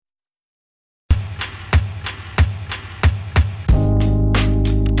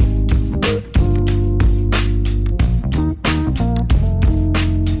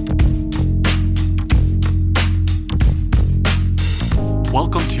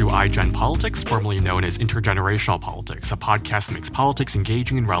to iGen Politics, formerly known as Intergenerational Politics, a podcast that makes politics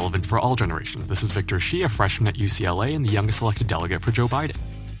engaging and relevant for all generations. This is Victor Shi, a freshman at UCLA and the youngest elected delegate for Joe Biden.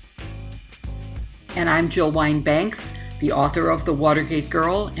 And I'm Jill Wine-Banks, the author of The Watergate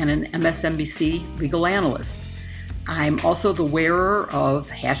Girl and an MSNBC legal analyst. I'm also the wearer of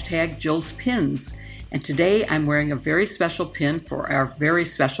hashtag Jill's Pins. And today I'm wearing a very special pin for our very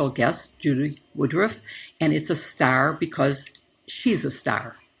special guest, Judy Woodruff. And it's a star because she's a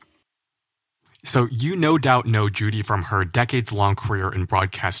star. So you no doubt know Judy from her decades-long career in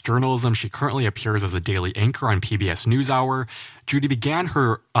broadcast journalism. She currently appears as a daily anchor on PBS NewsHour. Judy began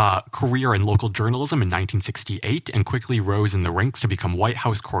her career in local journalism in 1968 and quickly rose in the ranks to become White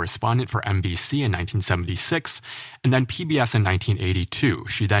House correspondent for NBC in 1976 and then PBS in 1982.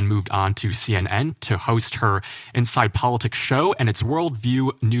 She then moved on to CNN to host her Inside Politics show and its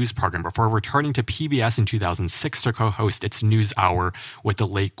Worldview news program before returning to PBS in 2006 to co-host its NewsHour with the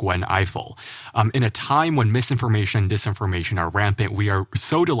late Gwen Ifill. In a time when misinformation and disinformation are rampant, we are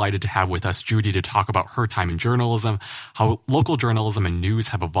so delighted to have with us Judy to talk about her time in journalism, how local journalism and news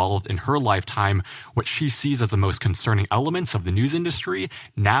have evolved in her lifetime, what she sees as the most concerning elements of the news industry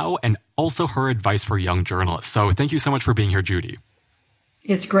now, and also her advice for young journalists. So thank you so much for being here, Judy.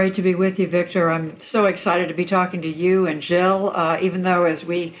 It's great to be with you, Victor. I'm so excited to be talking to you and Jill, even though, as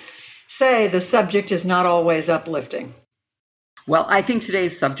we say, the subject is not always uplifting. Well, I think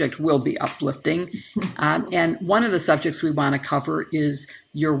today's subject will be uplifting. And one of the subjects we want to cover is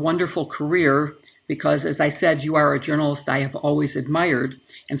your wonderful career, because as I said, you are a journalist I have always admired.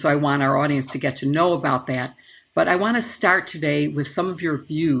 And so I want our audience to get to know about that. But I want to start today with some of your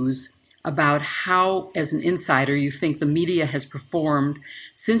views about how, as an insider, you think the media has performed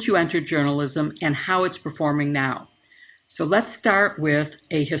since you entered journalism and how it's performing now. So let's start with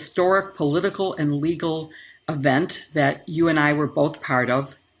a historic political and legal event that you and I were both part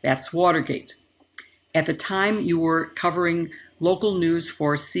of. That's Watergate. At the time, you were covering local news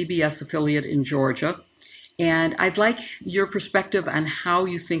for CBS affiliate in Georgia, and I'd like your perspective on how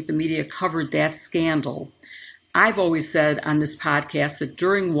you think the media covered that scandal. I've always said on this podcast that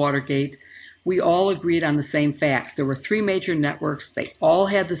during Watergate, we all agreed on the same facts. There were three major networks. They all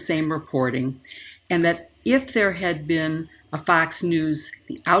had the same reporting, and that if there had been a Fox News,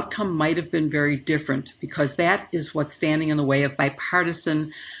 the outcome might have been very different because that is what's standing in the way of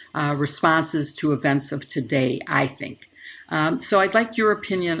bipartisan responses to events of today, I think. So I'd like your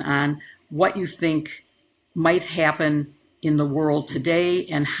opinion on what you think might happen in the world today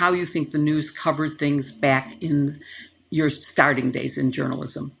and how you think the news covered things back in your starting days in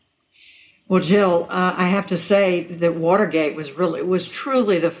journalism. Well, Jill, I have to say that Watergate was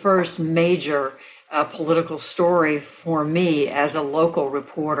truly the first major political story for me as a local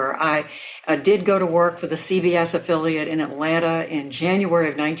reporter. I did go to work for the CBS affiliate in Atlanta in January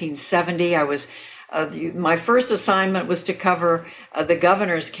of 1970. My first assignment was to cover the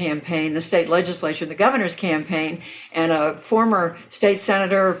governor's campaign, the state legislature, the governor's campaign, and a former state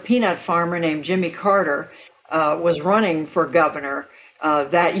senator, peanut farmer named Jimmy Carter, was running for governor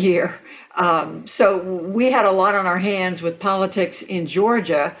that year. So we had a lot on our hands with politics in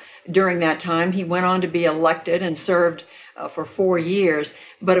Georgia during that time. He went on to be elected and served for 4 years.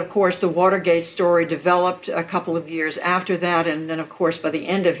 But of course, the Watergate story developed a couple of years after that. And then, of course, by the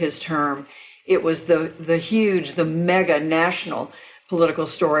end of his term, it was the huge, the mega national political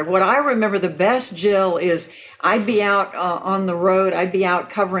story. What I remember the best, Jill, is I'd be out on the road. I'd be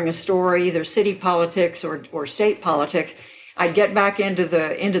out covering a story, either city politics or state politics. I'd get back into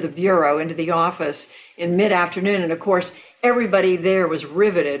the bureau, into the office in mid-afternoon. And of course, everybody there was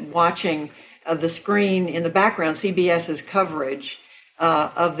riveted watching the screen in the background, CBS's coverage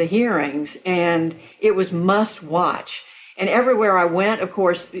of the hearings. And it was must watch. And everywhere I went, of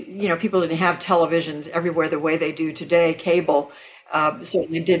course, people didn't have televisions everywhere the way they do today. Cable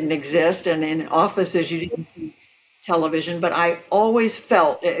certainly didn't exist. And in offices, you didn't see television. But I always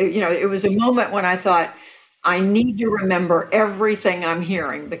felt, it was a moment when I thought, I need to remember everything I'm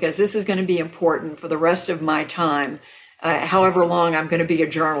hearing because this is going to be important for the rest of my time, however long I'm going to be a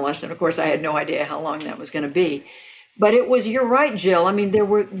journalist. And of course, I had no idea how long that was going to be. But you're right, Jill. I mean, there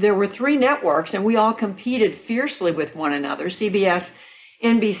were three networks and we all competed fiercely with one another, CBS,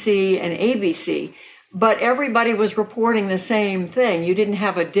 NBC, and ABC. But everybody was reporting the same thing. You didn't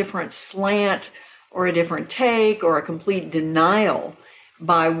have a different slant or a different take or a complete denial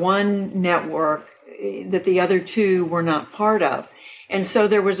by one network that the other two were not part of. And so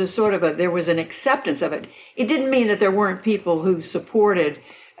there was there was an acceptance of it. It didn't mean that there weren't people who supported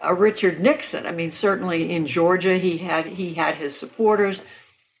Richard Nixon. I mean, certainly in Georgia, he had his supporters.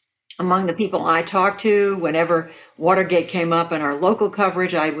 Among the people I talked to, whenever Watergate came up in our local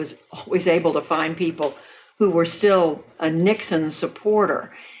coverage, I was always able to find people who were still a Nixon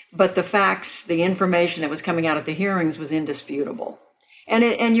supporter. But the facts, the information that was coming out at the hearings was indisputable.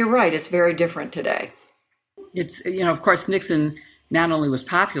 And you're right, it's very different today. It's, of course, Nixon not only was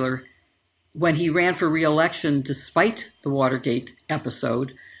popular, when he ran for re-election despite the Watergate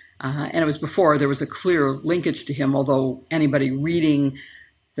episode, and it was before there was a clear linkage to him, although anybody reading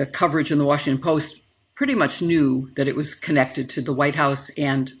the coverage in the Washington Post pretty much knew that it was connected to the White House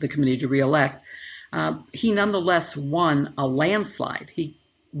and the committee to re-elect. He nonetheless won a landslide. He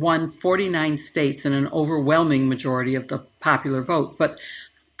won 49 states and an overwhelming majority of the popular vote. But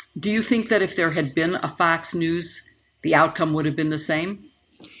do you think that if there had been a Fox News, the outcome would have been the same?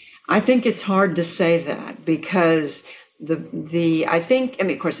 I think it's hard to say that because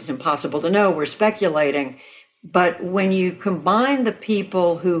of course, it's impossible to know. We're speculating. But when you combine the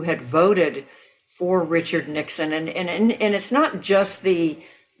people who had voted for Richard Nixon, and it's not just the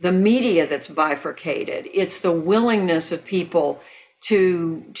media that's bifurcated, it's the willingness of people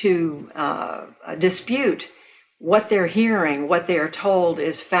to dispute what they're hearing, what they're told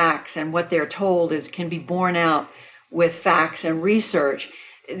is facts, and what they're told can be borne out with facts and research.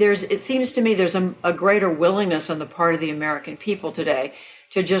 It seems to me there's a greater willingness on the part of the American people today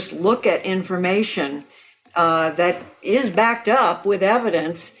to just look at information that is backed up with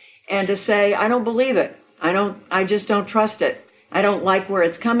evidence and to say, I don't believe it. I just don't trust it. I don't like where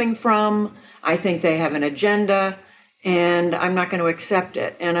it's coming from. I think they have an agenda and I'm not going to accept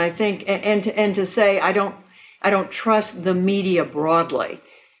it. And I think, and to say, I don't trust the media broadly.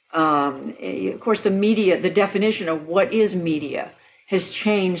 Of course, the media, the definition of what is media has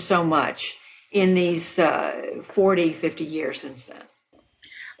changed so much in these 40, 50 years since then.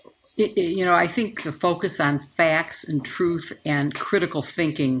 I think the focus on facts and truth and critical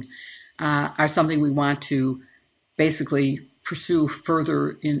thinking are something we want to basically pursue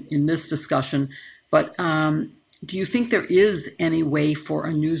further in this discussion. But do you think there is any way for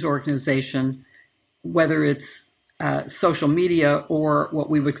a news organization, whether it's social media or what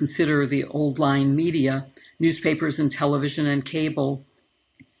we would consider the old line media, newspapers and television and cable,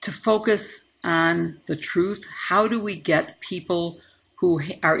 to focus on the truth? How do we get people who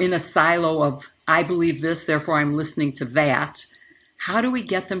are in a silo of, I believe this, therefore I'm listening to that? How do we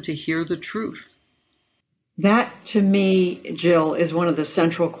get them to hear the truth? That, to me, Jill, is one of the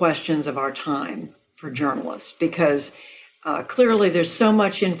central questions of our time for journalists, because clearly there's so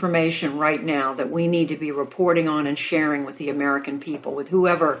much information right now that we need to be reporting on and sharing with the American people, with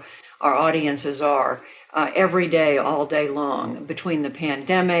whoever our audiences are, every day, all day long, between the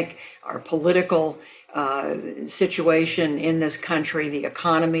pandemic, our political situation in this country, the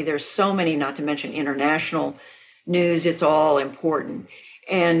economy. There's so many, not to mention international news. It's all important.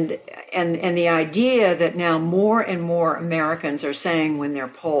 And the idea that now more and more Americans are saying when they're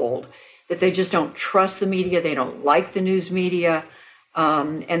polled that they just don't trust the media, they don't like the news media,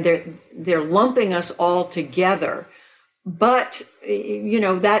 and they're lumping us all together. But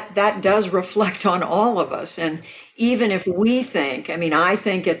that does reflect on all of us. And even if we think, I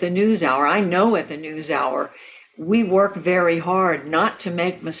think at the NewsHour, I know at the NewsHour, we work very hard not to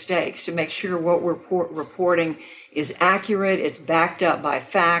make mistakes, to make sure what we're reporting is accurate, it's backed up by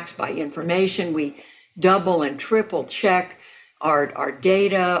facts, by information. We double and triple check our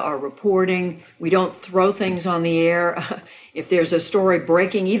data, our reporting. We don't throw things on the air. If there's a story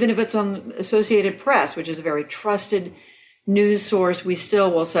breaking, even if it's on Associated Press, which is a very trusted news source, we still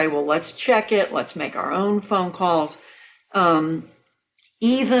will say, well, let's check it. Let's make our own phone calls.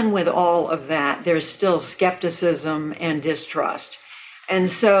 Even with all of that, there's still skepticism and distrust. And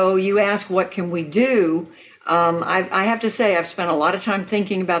so you ask, what can we do? I have to say, I've spent a lot of time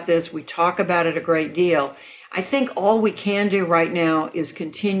thinking about this. We talk about it a great deal. I think all we can do right now is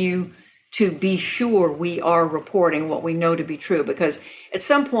continue to be sure we are reporting what we know to be true, because at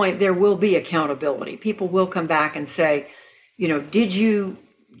some point there will be accountability. People will come back and say, did you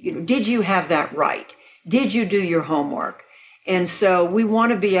have that right? Did you do your homework? And so we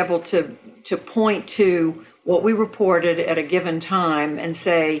want to be able to point to what we reported at a given time and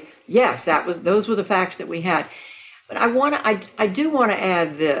say, yes, those were the facts that we had. But I do want to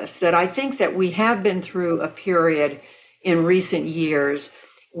add this, that I think that we have been through a period in recent years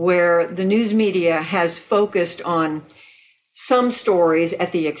where the news media has focused on some stories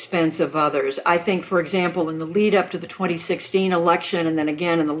at the expense of others. I think, for example, in the lead up to the 2016 election, and then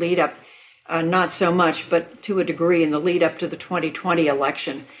again in the lead up, not so much, but to a degree in the lead up to the 2020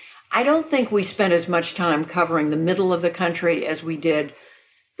 election, I don't think we spent as much time covering the middle of the country as we did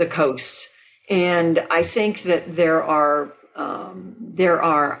the coasts. And I think that there are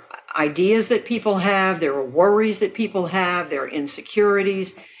ideas that people have, there are worries that people have, there are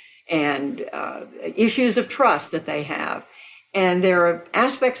insecurities and issues of trust that they have. And there are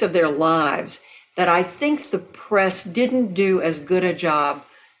aspects of their lives that I think the press didn't do as good a job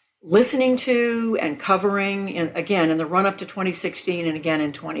listening to and covering, again, in the run-up to 2016 and again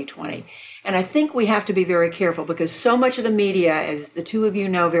in 2020. And I think we have to be very careful because so much of the media, as the two of you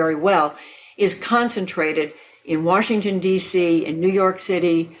know very well, is concentrated in Washington, D.C., in New York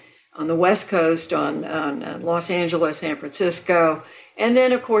City, on the West Coast, on Los Angeles, San Francisco, and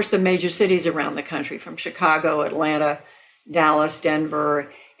then, of course, the major cities around the country from Chicago, Atlanta, Dallas,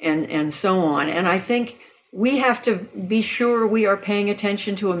 Denver, and so on. And I think we have to be sure we are paying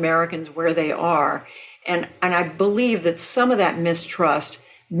attention to Americans where they are. And I believe that some of that mistrust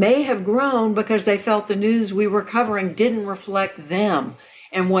may have grown because they felt the news we were covering didn't reflect them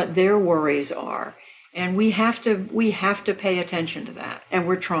and what their worries are. And we have to pay attention to that. And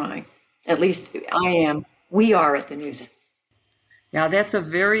we're trying. At least I am. We are at the News. Now, that's a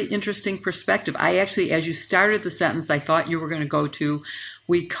very interesting perspective. I actually, as you started the sentence, I thought you were going to go to,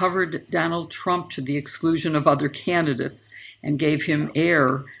 we covered Donald Trump to the exclusion of other candidates and gave him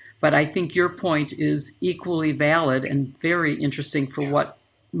air. But I think your point is equally valid and very interesting for what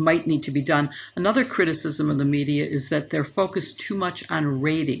might need to be done. Another criticism of the media is that they're focused too much on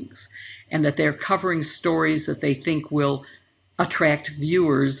ratings and that they're covering stories that they think will attract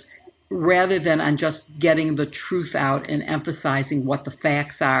viewers rather than on just getting the truth out and emphasizing what the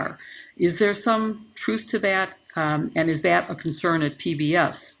facts are. Is there some truth to that? And is that a concern at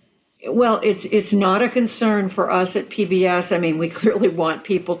PBS? Well, it's not a concern for us at PBS. I mean, we clearly want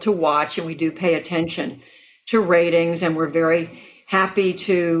people to watch, and we do pay attention to ratings, and we're very happy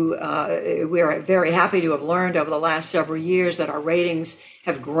to have learned over the last several years that our ratings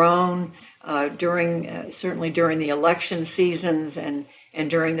have grown certainly during the election seasons and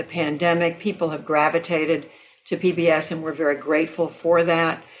during the pandemic. People have gravitated to PBS, and we're very grateful for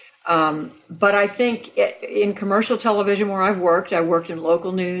that. But I think in commercial television where I worked in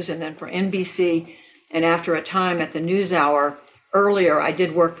local news and then for NBC, and after a time at the NewsHour earlier, I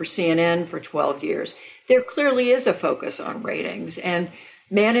did work for CNN for 12 years. There clearly is a focus on ratings and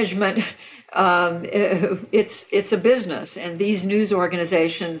management. It's a business, and these news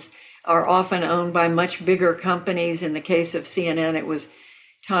organizations are often owned by much bigger companies. In the case of CNN, it was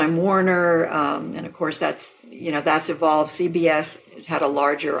Time Warner, and of course that's evolved. CBS has had a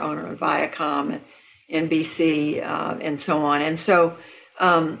larger owner, Viacom, and NBC, and so on. And so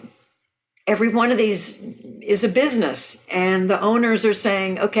every one of these is a business, and the owners are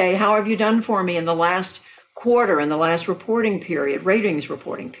saying, okay, how have you done for me in the last quarter, in the last reporting period, ratings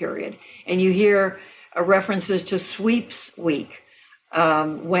reporting period? And you hear references to sweeps week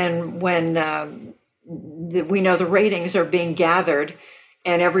when we know the ratings are being gathered,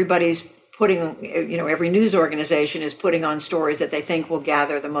 and everybody's putting, every news organization is putting on stories that they think will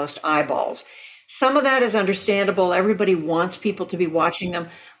gather the most eyeballs. Some of that is understandable. Everybody wants people to be watching them.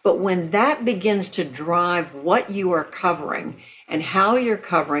 But when that begins to drive what you are covering and how you're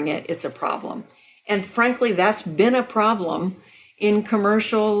covering it, it's a problem. And frankly, that's been a problem in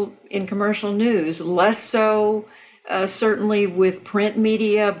commercial news, less so certainly with print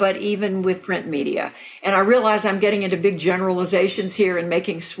media, but even with print media. And I realize I'm getting into big generalizations here and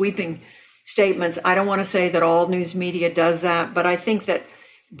making sweeping statements. I don't want to say that all news media does that, but I think that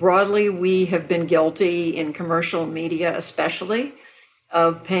broadly we have been guilty in commercial media especially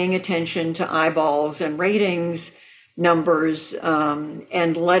of paying attention to eyeballs and ratings numbers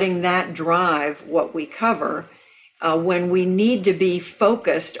and letting that drive what we cover when we need to be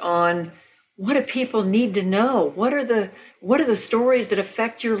focused on what do people need to know? What are the stories that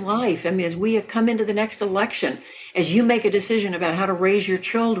affect your life? I mean, as we have come into the next election, as you make a decision about how to raise your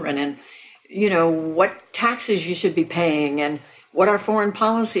children and, what taxes you should be paying and what our foreign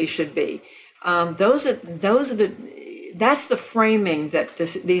policy should be. That's the framing that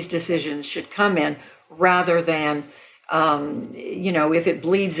these decisions should come in rather than, if it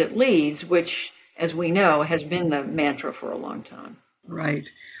bleeds, it leads, which, as we know, has been the mantra for a long time. Right.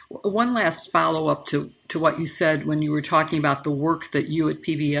 One last follow-up to what you said when you were talking about the work that you at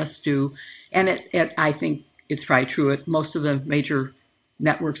PBS do, and I think it's probably true at most of the major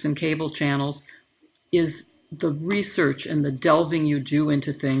networks and cable channels, is the research and the delving you do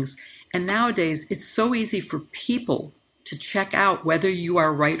into things. And nowadays, it's so easy for people to check out whether you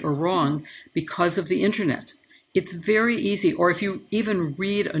are right or wrong because of the internet. It's very easy. Or if you even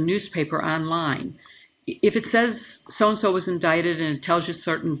read a newspaper online, if it says so-and-so was indicted and it tells you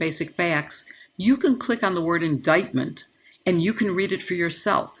certain basic facts, you can click on the word indictment and you can read it for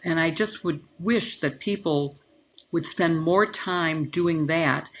yourself. And I just would wish that people would spend more time doing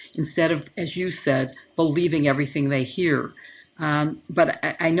that instead of, as you said, believing everything they hear.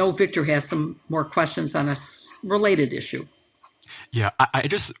 But I know Victor has some more questions on a related issue. Yeah, I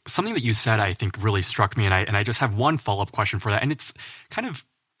just, something that you said I think really struck me, and I just have one follow-up question for that. And it's kind of,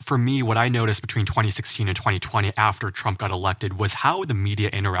 for me, what I noticed between 2016 and 2020 after Trump got elected was how the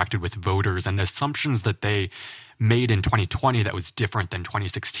media interacted with voters and the assumptions that they made in 2020 that was different than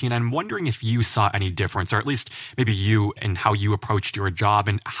 2016. I'm wondering if you saw any difference, or at least maybe you, and how you approached your job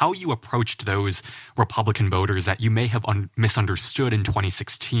and how you approached those Republican voters that you may have misunderstood in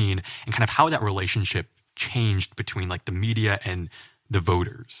 2016, and kind of how that relationship changed between like the media and the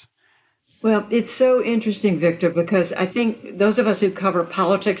voters. Well, it's so interesting, Victor, because I think those of us who cover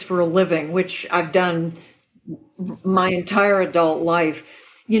politics for a living, which I've done my entire adult life,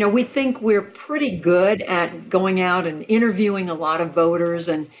 we think we're pretty good at going out and interviewing a lot of voters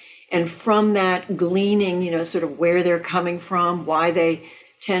and from that gleaning, sort of where they're coming from, why they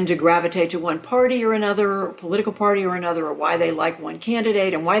tend to gravitate to one party or another, or political party or another, or why they like one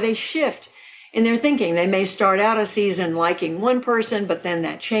candidate and why they shift in their thinking. They may start out a season liking one person, but then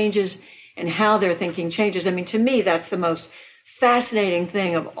that changes and how their thinking changes. I mean, to me, that's the most fascinating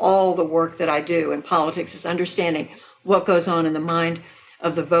thing of all the work that I do in politics, is understanding what goes on in the mind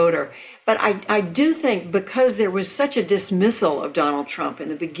of the voter. But I do think, because there was such a dismissal of Donald Trump in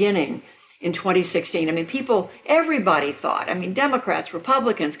the beginning in 2016, I mean, everybody thought, Democrats,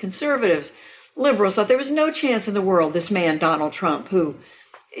 Republicans, conservatives, liberals thought there was no chance in the world this man, Donald Trump, who,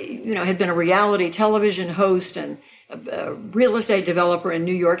 had been a reality television host and a real estate developer in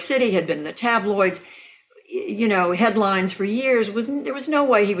New York City, had been in the tabloids, headlines for years, there was no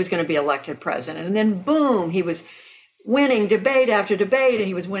way he was going to be elected president. And then boom, he was winning debate after debate, and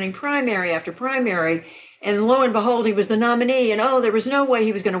he was winning primary after primary, and lo and behold, he was the nominee, and there was no way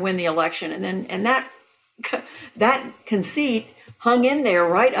he was going to win the election. And that conceit hung in there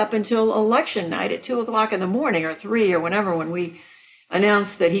right up until election night at 2:00 in the morning, or 3 or whenever, when we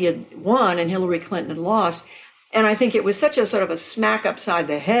announced that he had won and Hillary Clinton had lost. And I think it was such a sort of a smack upside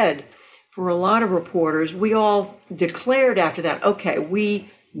the head for a lot of reporters. We all declared after that, okay, we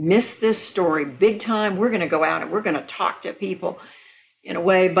missed this story big time. We're going to go out and we're going to talk to people in a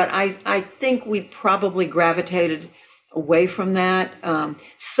way. But I think we probably gravitated away from that.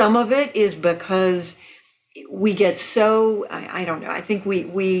 Some of it is because we get so, I don't know, I think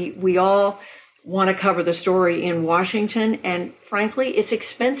we all want to cover the story in Washington. And frankly, it's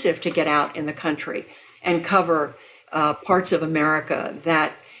expensive to get out in the country and cover parts of America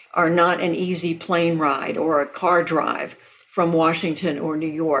that are not an easy plane ride or a car drive from Washington or New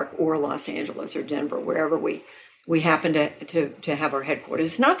York or Los Angeles or Denver, wherever we happen to have our headquarters.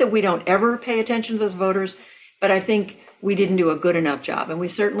 It's not that we don't ever pay attention to those voters, but I think we didn't do a good enough job. And we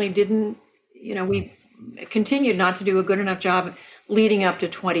certainly didn't, we continued not to do a good enough job leading up to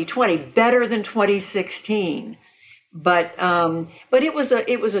 2020, better than 2016. But it was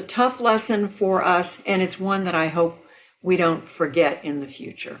a tough lesson for us, and it's one that I hope we don't forget in the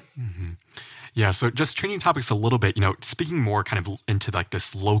future. Mm-hmm. Yeah. So just changing topics a little bit, speaking more kind of into like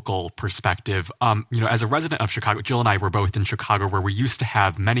this local perspective, as a resident of Chicago, Jill and I were both in Chicago, where we used to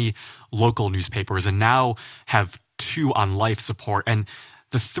have many local newspapers and now have 2 on life support. And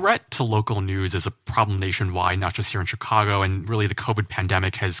the threat to local news is a problem nationwide, not just here in Chicago. And really the COVID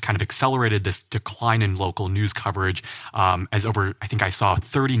pandemic has kind of accelerated this decline in local news coverage, as I think I saw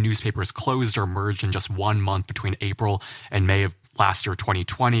 30 newspapers closed or merged in just 1 month between April and May of last year,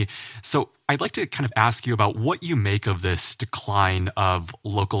 2020. So I'd like to kind of ask you about what you make of this decline of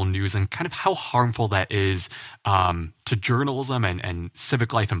local news and kind of how harmful that is to journalism and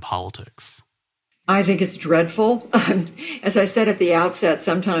civic life and politics. I think it's dreadful. As I said at the outset,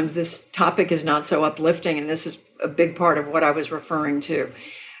 sometimes this topic is not so uplifting, and this is a big part of what I was referring to.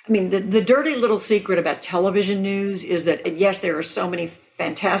 I mean, the dirty little secret about television news is that, yes, there are so many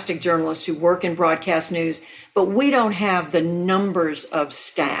fantastic journalists who work in broadcast news, but we don't have the numbers of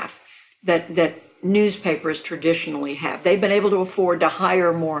staff that newspapers traditionally have. They've been able to afford to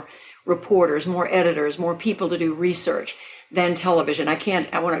hire more reporters, more editors, more people to do research than television.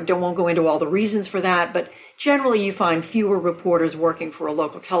 Won't go into all the reasons for that, but generally you find fewer reporters working for a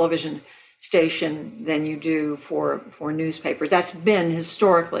local television station than you do for newspapers. That's been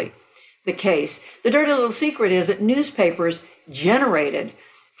historically the case. The dirty little secret is that newspapers generated,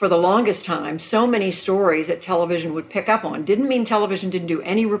 for the longest time, so many stories that television would pick up on. Didn't mean television didn't do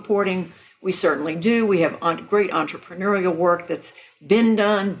any reporting. We certainly do. We have great entrepreneurial work that's been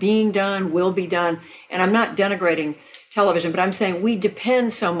done, being done, will be done. And I'm not denigrating television, but I'm saying we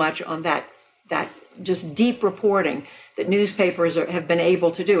depend so much on that just deep reporting that newspapers have been able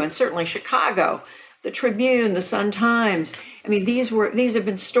to do. And certainly Chicago the Tribune, the Sun-Times. I mean, these have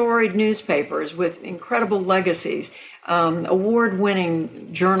been storied newspapers with incredible legacies,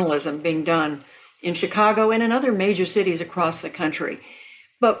 award-winning journalism being done in Chicago and in other major cities across the country.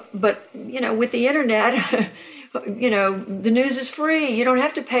 But with the internet, the news is free. You don't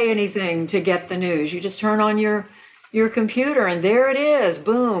have to pay anything to get the news. You just turn on your computer and there it is,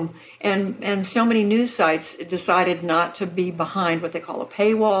 boom. And so many news sites decided not to be behind what they call a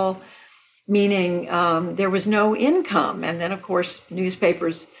paywall, meaning there was no income. And then, of course,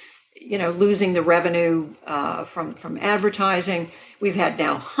 newspapers, losing the revenue from advertising. We've had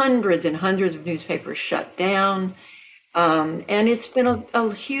now hundreds and hundreds of newspapers shut down. And it's been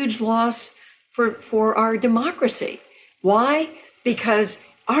a huge loss for our democracy. Why? Because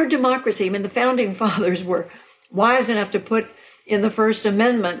our democracy, the founding fathers were wise enough to put in the First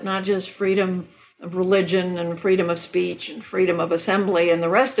Amendment not just freedom of religion and freedom of speech and freedom of assembly and the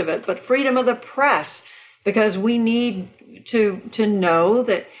rest of it, but freedom of the press, because we need to know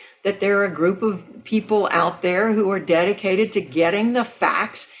that there are a group of people out there who are dedicated to getting the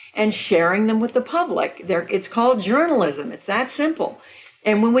facts and sharing them with the public. It's called journalism. It's that simple.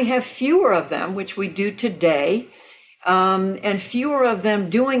 And when we have fewer of them, which we do today, and fewer of them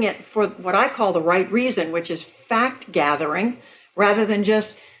doing it for what I call the right reason, which is fact gathering, rather than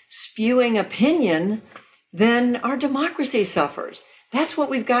just spewing opinion, then our democracy suffers. That's what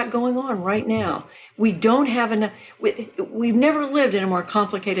we've got going on right now. We don't have enough. We've never lived in a more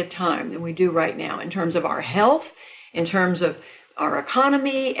complicated time than we do right now in terms of our health, in terms of our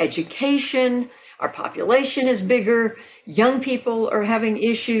economy, education. Our population is bigger. Young people are having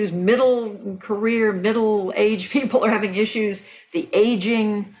issues. Middle-aged people are having issues. The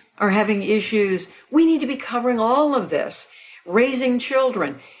aging are having issues. We need to be covering all of this, raising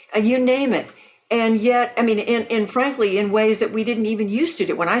children, you name it. And yet, frankly, in ways that we didn't even used to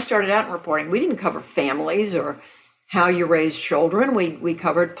do. When I started out in reporting, we didn't cover families or how you raise children. We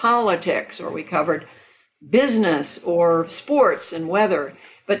covered politics, or we covered business or sports and weather.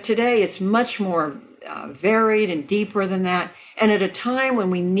 But today it's much more varied and deeper than that. And at a time when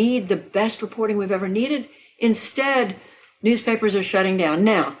we need the best reporting we've ever needed, instead, newspapers are shutting down.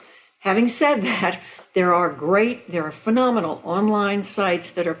 Now, having said that, there are phenomenal online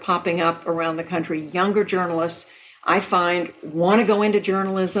sites that are popping up around the country. Younger journalists, I find, want to go into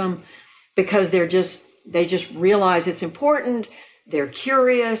journalism because they just realize it's important. They're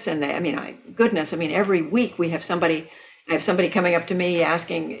curious, and every week I have somebody coming up to me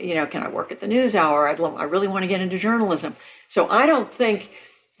asking, can I work at the NewsHour? I really want to get into journalism. So I don't think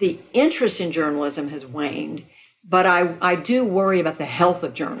the interest in journalism has waned, but I do worry about the health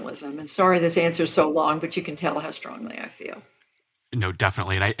of journalism. And sorry this answer is so long, but you can tell how strongly I feel. No,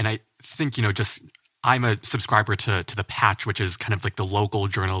 definitely. And I think, I'm a subscriber to The Patch, which is kind of like the local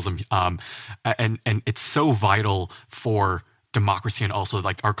journalism. And it's so vital for democracy and also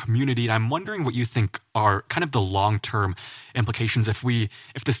like our community. And I'm wondering what you think are kind of the long-term implications if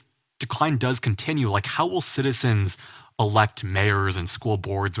this decline does continue. Like, how will citizens elect mayors and school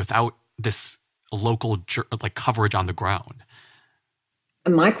boards without this local coverage on the ground?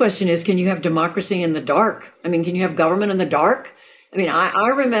 My question is, can you have democracy in the dark? Can you have government in the dark? I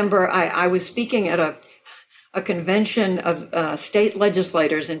remember I was speaking at a convention of state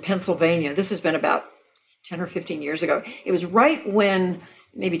legislators in Pennsylvania. This has been about 10 or 15 years ago. It was right when,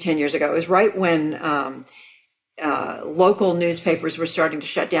 maybe 10 years ago, it was right when local newspapers were starting to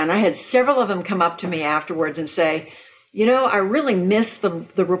shut down. I had several of them come up to me afterwards and say, I really miss the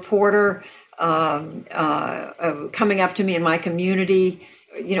reporter coming up to me in my community,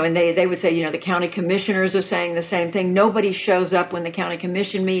 and they would say, the county commissioners are saying the same thing. Nobody shows up when the county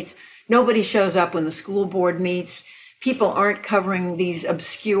commission meets. Nobody shows up when the school board meets. People aren't covering these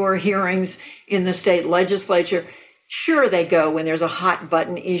obscure hearings in the state legislature. Sure, they go when there's a hot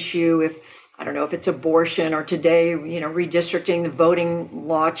button issue, if it's abortion, or today, redistricting, the voting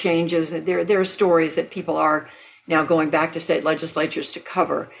law changes. There are stories that people are now going back to state legislatures to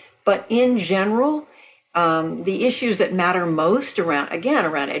cover. But in general, the issues that matter most around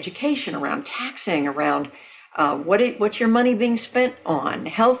education, around taxing, around what's your money being spent on,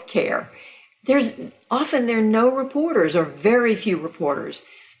 healthcare, there are no reporters, or very few reporters,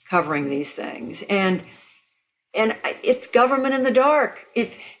 covering these things, and it's government in the dark.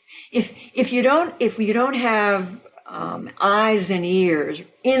 If you don't have eyes and ears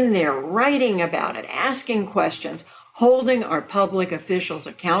in there writing about it, asking questions, holding our public officials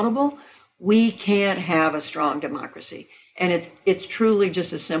accountable, we can't have a strong democracy. And it's truly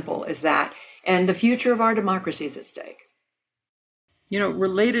just as simple as that. And the future of our democracy is at stake.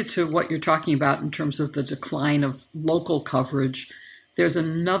 Related to what you're talking about in terms of the decline of local coverage, there's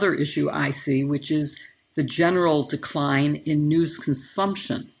another issue I see, which is the general decline in news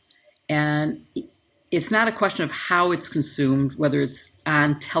consumption. And it's not a question of how it's consumed, whether it's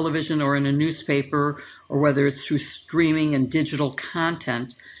on television or in a newspaper, or whether it's through streaming and digital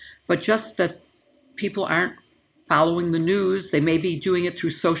content, but just that people aren't following the news. They may be doing it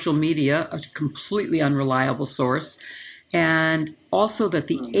through social media, a completely unreliable source, and also that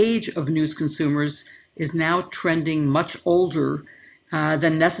the age of news consumers is now trending much older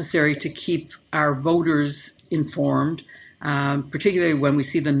than necessary to keep our voters informed, particularly when we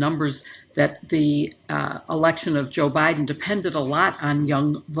see the numbers that the election of Joe Biden depended a lot on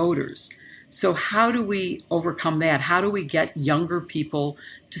young voters. So how do we overcome that? How do we get younger people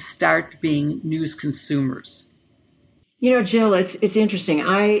to start being news consumers? You know, Jill, it's interesting.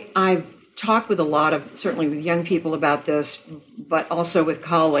 I've talked with a lot of, certainly with young people about this, but also with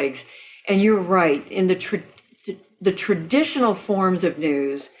colleagues. And you're right. In the traditional forms of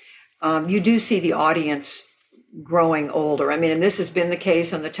news, you do see the audience growing older. I mean, and this has been the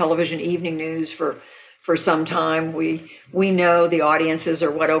case on the television evening news for some time. We know the audiences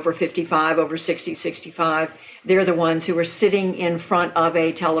are over 55, over 60, 65. They're the ones who are sitting in front of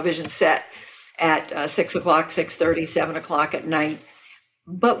a television set at 6 o'clock, 6:30, 7 o'clock at night.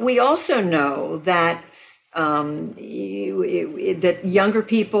 But we also know that that younger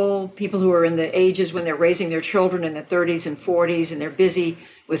people who are in the ages when they're raising their children in their 30s and 40s, and they're busy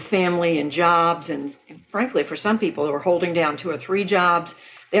with family and jobs, and frankly, for some people who are holding down 2 or 3 jobs,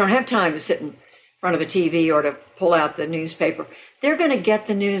 they don't have time to sit in front of a TV or to pull out the newspaper. They're going to get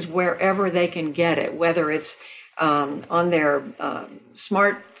the news wherever they can get it, whether it's on their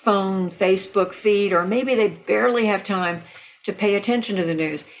smartphone, Facebook feed, or maybe they barely have time to pay attention to the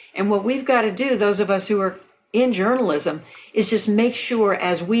news. And what we've got to do, those of us who are in journalism, is just make sure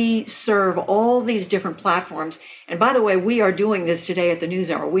as we serve all these different platforms. And by the way, we are doing this today at the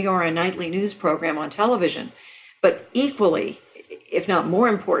NewsHour. We are a nightly news program on television. But equally, if not more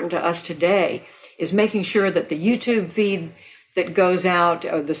important to us today, is making sure that the YouTube feed that goes out,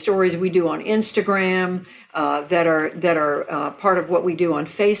 the stories we do on Instagram, that are part of what we do on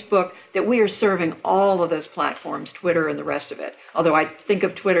Facebook, that we are serving all of those platforms, Twitter and the rest of it. Although I think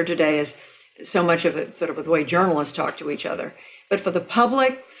of Twitter today as so much of it sort of the way journalists talk to each other. But for the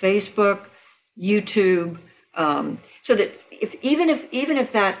public, Facebook, YouTube, so that even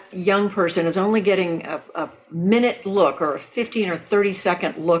if that young person is only getting a minute look or a 15 or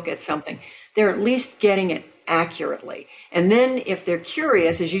 30-second look at something, they're at least getting it accurately. And then if they're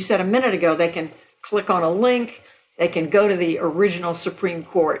curious, as you said a minute ago, they can click on a link, they can go to the original Supreme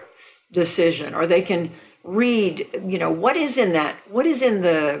Court decision, or they can read, what is in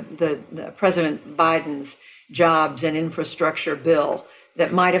the President Biden's jobs and infrastructure bill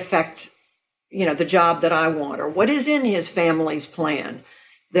that might affect, the job that I want, or what is in his family's plan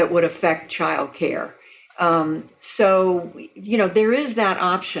that would affect child care. So, there is that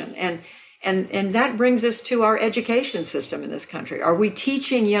option. And that brings us to our education system in this country. Are we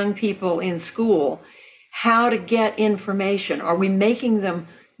teaching young people in school how to get information? Are we making them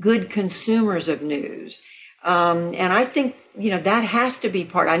good consumers of news? And I think, that has to be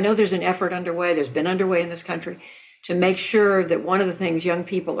part. I know there's an effort underway, there's been underway in this country, to make sure that one of the things young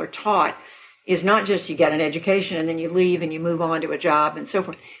people are taught is not just you get an education and then you leave and you move on to a job and so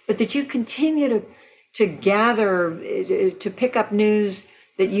forth, but that you continue to gather, to pick up news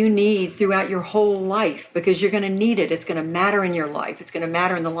that you need throughout your whole life, because you're going to need it. It's going to matter in your life. It's going to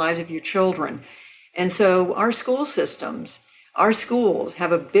matter in the lives of your children. And so our school systems, our schools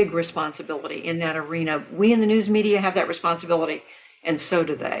have a big responsibility in that arena. We in the news media have that responsibility, and so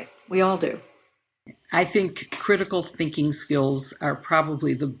do they. We all do. I think critical thinking skills are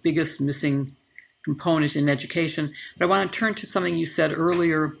probably the biggest missing component in education. But I want to turn to something you said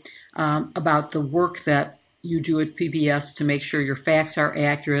earlier about the work that you do at PBS to make sure your facts are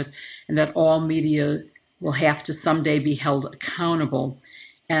accurate and that all media will have to someday be held accountable.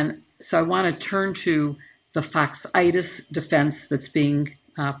 And so I want to turn to the Foxitis defense that's being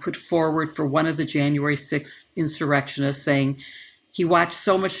put forward for one of the January 6th insurrectionists, saying he watched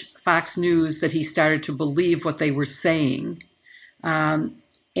so much Fox News that he started to believe what they were saying,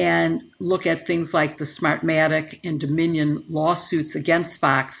 and look at things like the Smartmatic and Dominion lawsuits against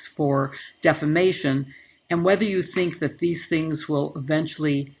Fox for defamation, and whether you think that these things will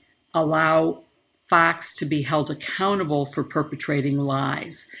eventually allow Fox to be held accountable for perpetrating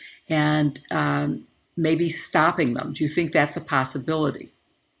lies and maybe stopping them. Do you think that's a possibility?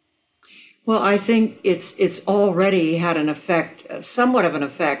 Well, I think it's already had an effect, somewhat of an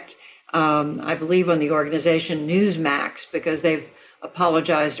effect, I believe, on the organization Newsmax, because they've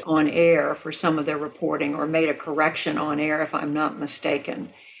apologized on air for some of their reporting, or made a correction on air, if I'm not mistaken,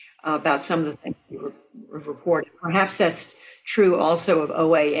 about some of the things we reported. Perhaps that's true also of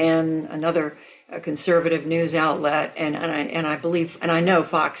OAN, another conservative news outlet, and I believe, and I know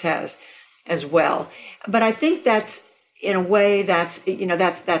Fox has as well. But I think that's, in a way, that's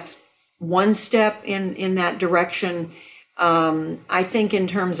one step in that direction. I think in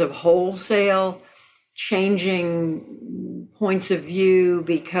terms of wholesale changing points of view,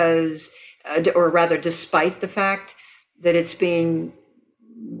 because, or rather, despite the fact that it's being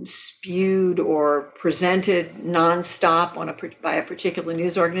spewed or presented nonstop by a particular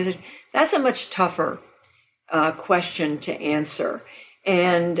news organization, that's a much tougher question to answer.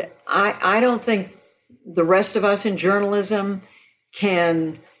 And I don't think the rest of us in journalism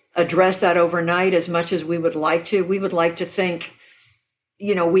can address that overnight as much as we would like to. We would like to think,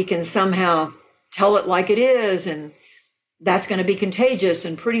 we can somehow tell it like it is, and that's going to be contagious,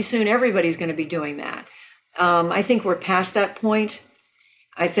 and pretty soon everybody's going to be doing that. I think we're past that point.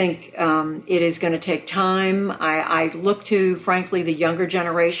 I think it is going to take time. I look to, frankly, the younger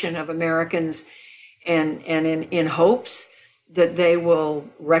generation of Americans and in hopes that they will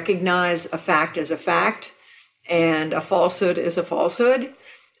recognize a fact as a fact and a falsehood as a falsehood.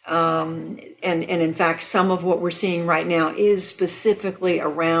 And in fact, some of what we're seeing right now is specifically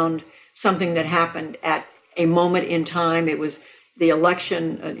around something that happened at a moment in time. It was the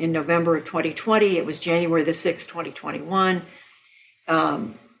election in November of 2020. It was January the 6th, 2021.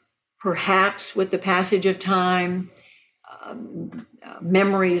 Perhaps with the passage of time,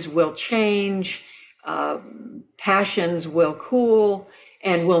 memories will change, passions will cool,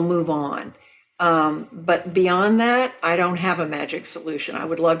 and we'll move on. But beyond that, I don't have a magic solution. I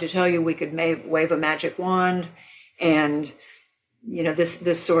would love to tell you we could wave a magic wand and,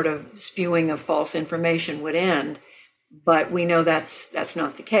 this sort of spewing of false information would end. But we know that's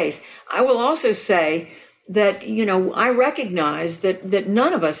not the case. I will also say that, I recognize that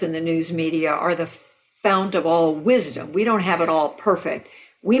none of us in the news media are the fount of all wisdom. We don't have it all perfect.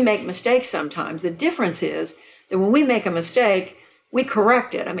 We make mistakes sometimes. The difference is that when we make a mistake, we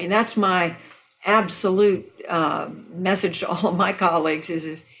correct it. I mean, that's my absolute message to all of my colleagues is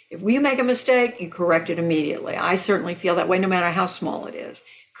if you make a mistake, you correct it immediately. I certainly feel that way, no matter how small it is.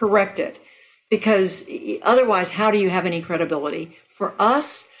 Correct it. Because otherwise, how do you have any credibility? For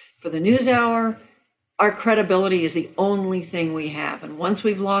us, for the NewsHour, our credibility is the only thing we have. And once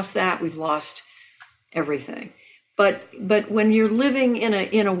we've lost that, we've lost everything. But when you're living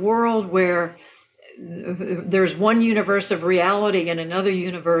in a world where there's one universe of reality and another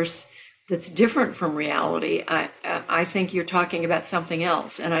universe that's different from reality, I think you're talking about something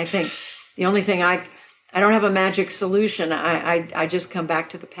else. And I think the only thing I don't have a magic solution. I just come back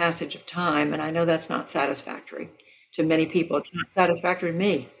to the passage of time. And I know that's not satisfactory to many people. It's not satisfactory to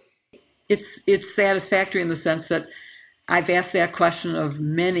me. It's satisfactory in the sense that I've asked that question of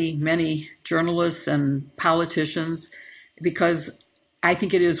many, many journalists and politicians, because I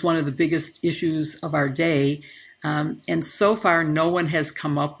think it is one of the biggest issues of our day. And so far, no one has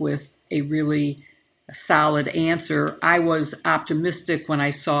come up with a really solid answer. I was optimistic when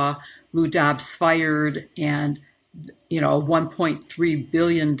I saw Lou Dobbs fired and, a $1.3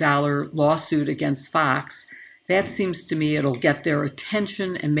 billion lawsuit against Fox. That seems to me it'll get their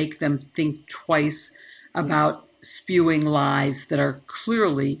attention and make them think twice about spewing lies that are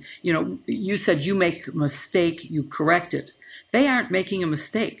clearly, you said you make a mistake, you correct it. They aren't making a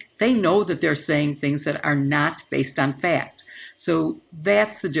mistake. They know that they're saying things that are not based on fact. So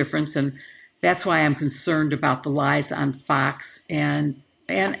that's the difference, and that's why I'm concerned about the lies on Fox and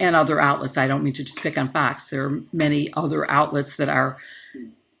other outlets. I don't mean to just pick on Fox. There are many other outlets that are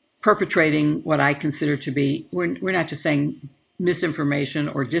perpetrating what I consider to be, we're not just saying misinformation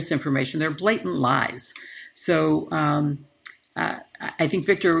or disinformation, they're blatant lies. So I think,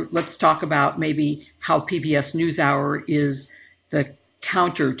 Victor, let's talk about maybe how PBS NewsHour is the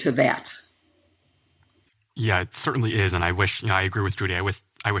counter to that. Yeah, it certainly is. And I wish, I agree with Judy. I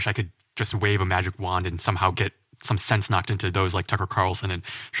wish I could just wave a magic wand and somehow get some sense knocked into those like Tucker Carlson and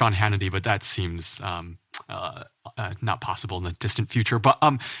Sean Hannity, but that seems not possible in the distant future. But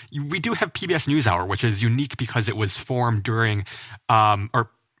we do have PBS NewsHour, which is unique because it was formed during, the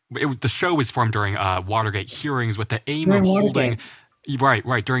show was formed during Watergate hearings with the aim of holding,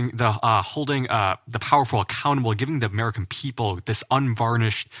 during the holding the powerful accountable, giving the American people this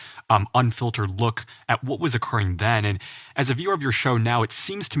unvarnished, unfiltered look at what was occurring then. And as a viewer of your show now, it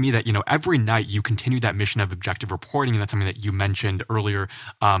seems to me that, every night you continue that mission of objective reporting, and that's something that you mentioned earlier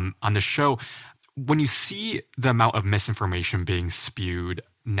on the show. When you see the amount of misinformation being spewed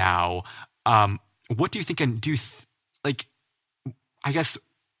now, what do you think? And I guess,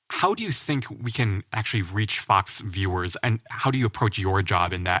 how do you think we can actually reach Fox viewers, and how do you approach your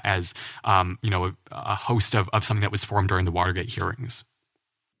job in that as, a host of something that was formed during the Watergate hearings?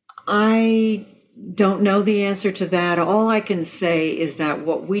 I don't know the answer to that. All I can say is that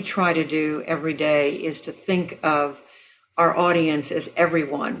what we try to do every day is to think of our audience as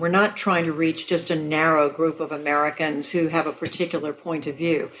everyone. We're not trying to reach just a narrow group of Americans who have a particular point of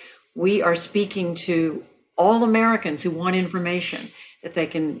view. We are speaking to all Americans who want information that they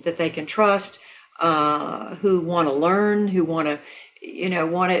can trust, who want to learn, who want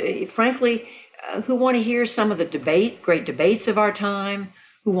to, frankly, who want to hear some of the great debates of our time,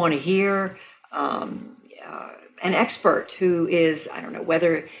 who want to hear an expert who is, I don't know,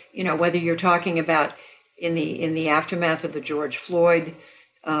 whether you're talking about in the aftermath of the George Floyd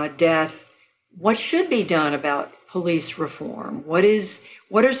death, what should be done about police reform? What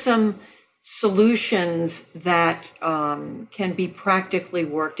are some solutions that can be practically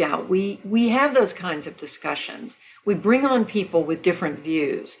worked out? We have those kinds of discussions. We bring on people with different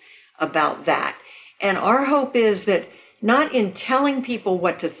views about that. And our hope is that not in telling people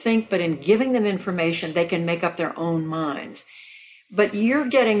what to think, but in giving them information they can make up their own minds. But you're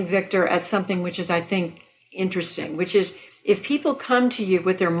getting, Victor, at something which is, I think, interesting, which is if people come to you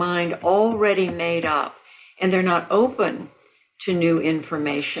with their mind already made up and they're not open to new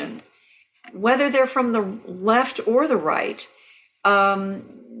information, whether they're from the left or the right,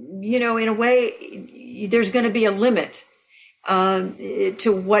 in a way, there's going to be a limit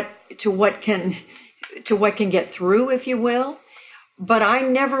to what can get through, if you will. But I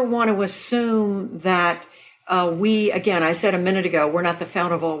never want to assume that again, I said a minute ago, we're not the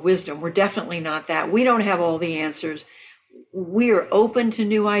fount of all wisdom. We're definitely not that. We don't have all the answers. We are open to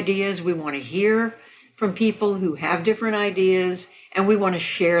new ideas. We want to hear from people who have different ideas, and we want to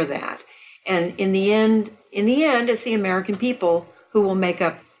share that. And in the end, it's the American people who will make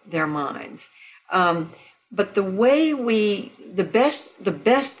up their minds. But the best way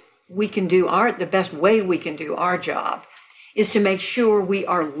we can do our job is to make sure we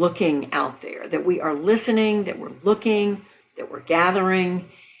are looking out there, that we are listening, that we're looking, that we're gathering,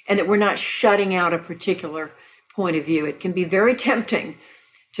 and that we're not shutting out a particular point of view. It can be very tempting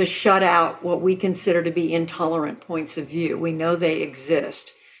to shut out what we consider to be intolerant points of view. We know they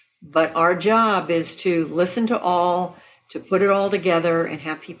exist, but our job is to listen to all, to put it all together and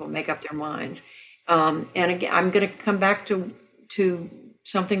have people make up their minds. And again, I'm going to come back to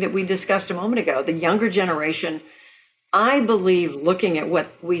something that we discussed a moment ago. The younger generation, I believe, looking at what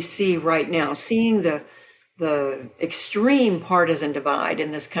we see right now, seeing the extreme partisan divide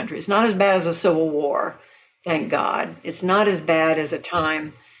in this country. It's not as bad as a civil war, thank God. It's not as bad as a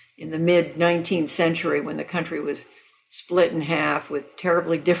time in the mid-19th century when the country was split in half with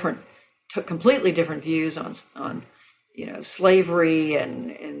completely different views on slavery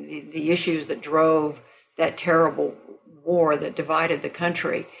and the issues that drove that terrible war that divided the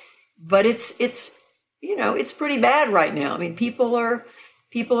country. But it's pretty bad right now. I mean, people are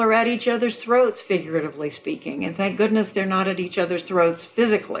at each other's throats, figuratively speaking, and thank goodness they're not at each other's throats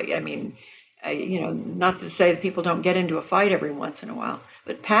physically. I mean, not to say that people don't get into a fight every once in a while,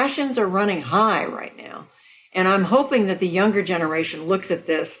 but passions are running high right now. And I'm hoping that the younger generation looks at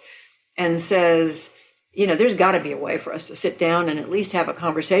this and says, there's got to be a way for us to sit down and at least have a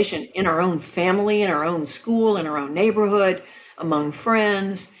conversation in our own family, in our own school, in our own neighborhood, among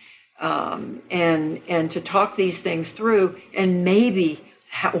friends, and to talk these things through. And maybe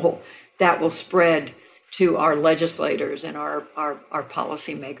that will spread to our legislators and our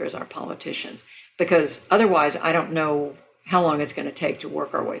policymakers, our politicians, because otherwise I don't know how long it's going to take to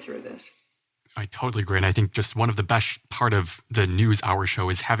work our way through this. I totally agree. And I think just one of the best part of the News Hour show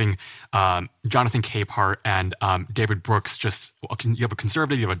is having Jonathan Capehart and David Brooks. You have a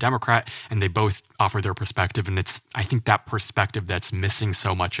conservative, you have a Democrat, and they both offer their perspective. And I think that perspective that's missing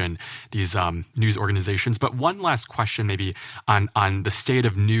so much in these news organizations. But one last question maybe on the state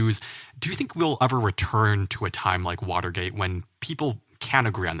of news. Do you think we'll ever return to a time like Watergate when people can't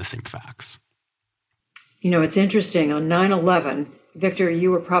agree on the same facts? It's interesting. On 9/11, Victor,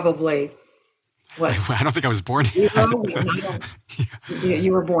 you were probably... What? I don't think I was born yet.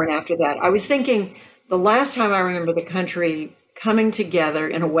 You were born after that. I was thinking the last time I remember the country coming together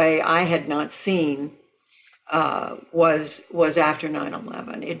in a way I had not seen was after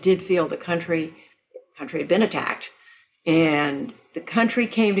 9/11. It did feel the country had been attacked, and the country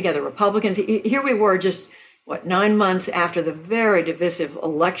came together. Republicans. Here we were, just 9 months after the very divisive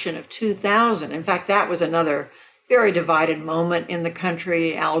election of 2000. In fact, that was another very divided moment in the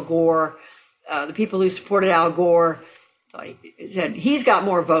country. Al Gore. The people who supported Al Gore said he's got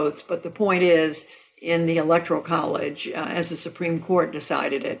more votes, but the point is in the Electoral College as the Supreme Court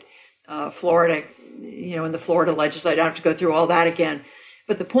decided it. Florida, in the Florida legislature, I don't have to go through all that again.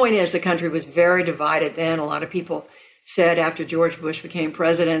 But the point is, the country was very divided then. A lot of people said after George Bush became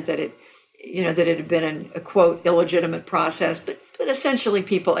president that it had been a quote illegitimate process, but essentially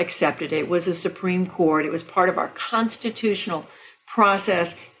people accepted it. It was a Supreme Court. It was part of our constitutional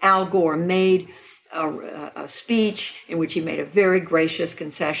process. Al Gore made a speech in which he made a very gracious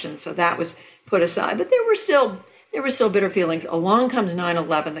concession, so that was put aside. But there were still bitter feelings. Along comes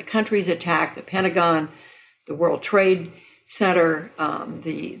 9/11. The country's attacked, the Pentagon, the World Trade Center,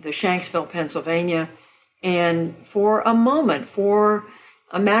 the Shanksville, Pennsylvania, and for a moment, for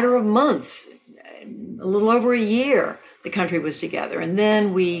a matter of months, a little over a year, the country was together. And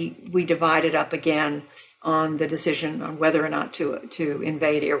then we divided up again on the decision on whether or not to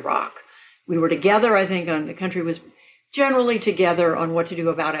invade Iraq. We were together, I think, the country was generally together on what to do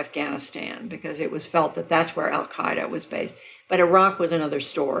about Afghanistan, because it was felt that that's where al-Qaeda was based. But Iraq was another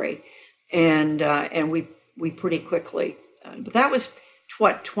story. And we pretty quickly, but that was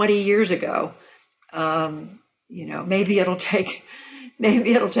 20 years ago. Maybe it'll take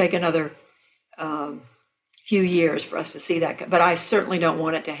another few years for us to see that. But I certainly don't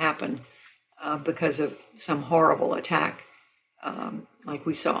want it to happen because of some horrible attack like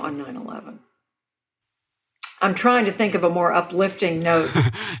we saw on 9/11. I'm trying to think of a more uplifting note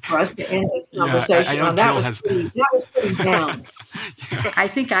for us to end this conversation on. That was pretty down. I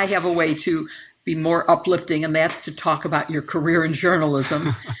think I have a way to be more uplifting, and that's to talk about your career in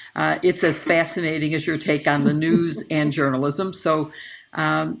journalism. It's as fascinating as your take on the news and journalism. So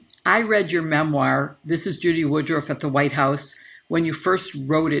I read your memoir, This is Judy Woodruff at the White House, when you first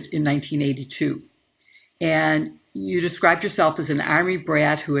wrote it in 1982. And you described yourself as an Army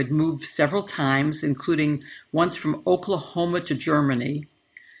brat who had moved several times, including once from Oklahoma to Germany.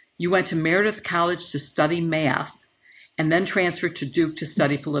 You went to Meredith College to study math and then transferred to Duke to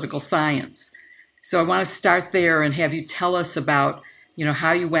study political science. So I want to start there and have you tell us about,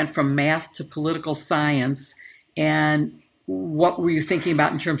 how you went from math to political science, and what were you thinking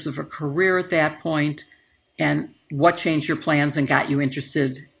about in terms of a career at that point, and what changed your plans and got you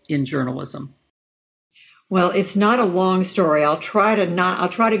interested in journalism? Well, it's not a long story. I'll try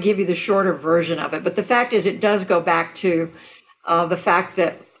to give you the shorter version of it. But the fact is, it does go back to the fact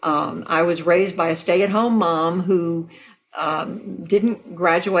that I was raised by a stay-at-home mom who didn't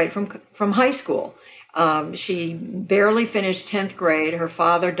graduate from high school. She barely finished 10th grade. Her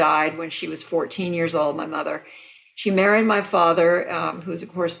father died when she was 14 years old, my mother. She married my father, who,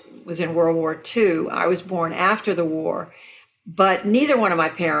 of course, was in World War II. I was born after the war. But neither one of my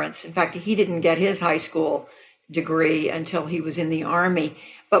parents, in fact, he didn't get his high school degree until he was in the Army.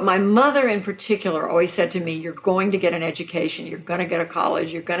 But my mother in particular always said to me, you're going to get an education, you're going to get a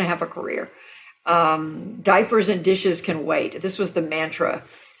college, you're going to have a career. Diapers and dishes can wait. This was the mantra,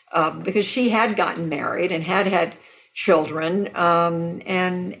 because she had gotten married and had children,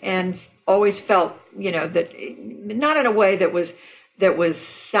 and always felt, that not in a way that was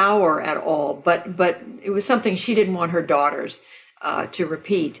sour at all, but it was something she didn't want her daughters to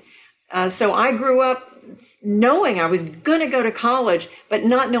repeat. So I grew up knowing I was going to go to college, but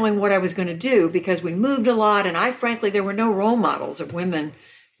not knowing what I was going to do, because we moved a lot, and frankly, there were no role models of women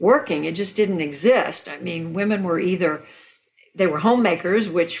working. It just didn't exist. I mean, women were they were homemakers,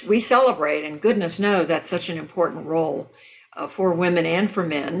 which we celebrate, and goodness knows that's such an important role for women and for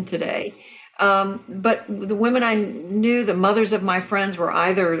men today. But the women I knew, the mothers of my friends, were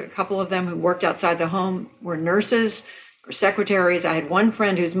either, a couple of them who worked outside the home were nurses or secretaries. I had one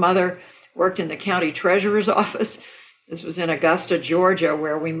friend whose mother worked in the county treasurer's office. This was in Augusta, Georgia,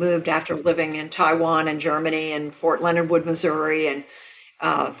 where we moved after living in Taiwan and Germany, and Fort Leonard Wood, Missouri, and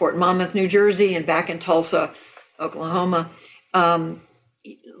Fort Monmouth, New Jersey, and back in Tulsa, Oklahoma.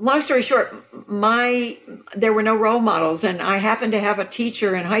 Long story short, there were no role models, and I happened to have a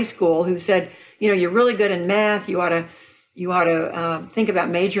teacher in high school who said, you're really good in math. You ought to think about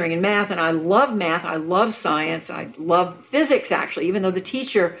majoring in math. And I love math. I love science. I love physics, actually, even though the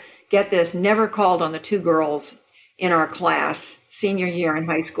teacher, get this, never called on the two girls in our class senior year in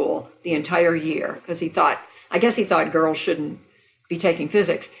high school the entire year, because I guess he thought girls shouldn't be taking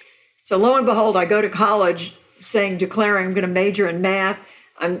physics. So lo and behold, I go to college declaring I'm going to major in math.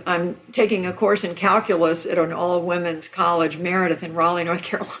 I'm taking a course in calculus at an all-women's college, Meredith, in Raleigh, North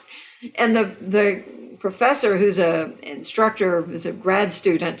Carolina. And the professor, who's an instructor, who's a grad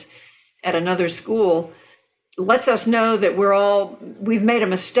student at another school, lets us know that we've made a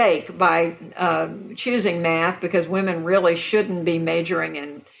mistake by choosing math, because women really shouldn't be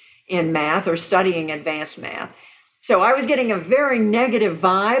majoring in math or studying advanced math. So I was getting a very negative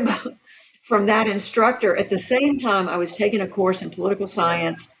vibe from that instructor. At the same time, I was taking a course in political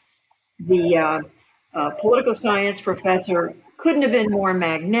science. The political science professor couldn't have been more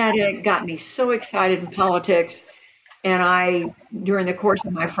magnetic, got me so excited in politics. And I, during the course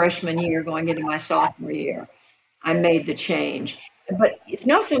of my freshman year, going into my sophomore year, I made the change. But it's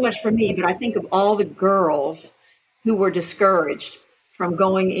not so much for me, but I think of all the girls who were discouraged from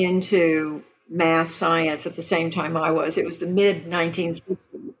going into math science at the same time I was. It was the mid 1960s.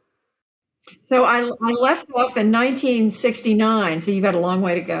 So I left off in 1969, so you've got a long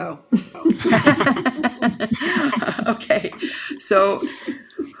way to go. Okay, so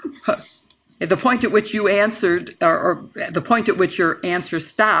the point at which you answered, or the point at which your answer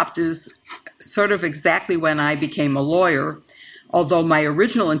stopped, is sort of exactly when I became a lawyer. Although my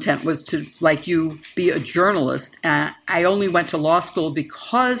original intent was to, like you, be a journalist. I only went to law school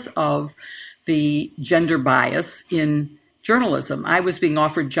because of the gender bias in journalism. I was being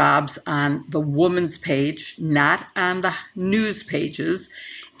offered jobs on the woman's page, not on the news pages.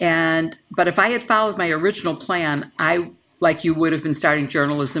 But if I had followed my original plan, I, like you, would have been starting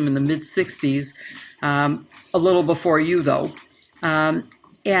journalism in the mid-'60s, a little before you, though.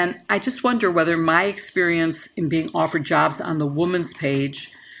 And I just wonder whether my experience in being offered jobs on the woman's page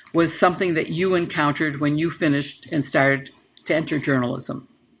was something that you encountered when you finished and started to enter journalism.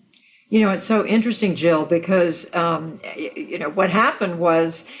 It's so interesting, Jill, because, what happened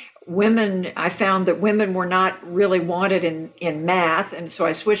was I found that women were not really wanted in math. And so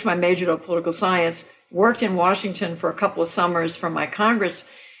I switched my major to political science, worked in Washington for a couple of summers for my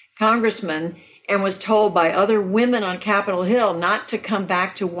congressman, and was told by other women on Capitol Hill not to come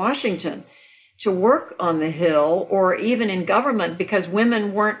back to Washington to work on the Hill or even in government because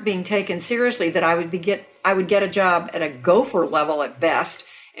women weren't being taken seriously, that I would get a job at a gopher level at best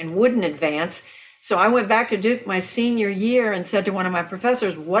and wouldn't advance. So I went back to Duke my senior year and said to one of my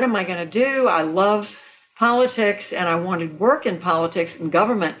professors, what am I going to do? I love politics and I wanted work in politics and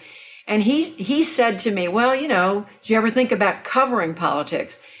government. And he said to me, well, do you ever think about covering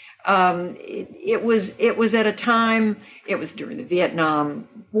politics? It was at a time, it was during the Vietnam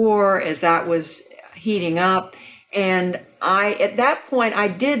War as that was heating up. And at that point, I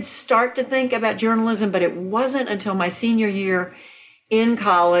did start to think about journalism, but it wasn't until my senior year in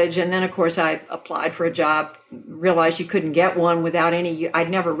college. And then, of course, I applied for a job, realized you couldn't get one without I'd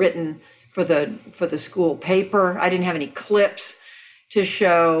never written for the school paper. I didn't have any clips to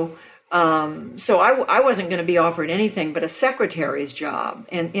show. So I wasn't going to be offered anything but a secretary's job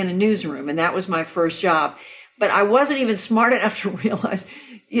in a newsroom. And that was my first job. But I wasn't even smart enough to realize,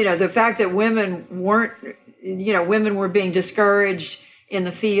 the fact that women were being discouraged in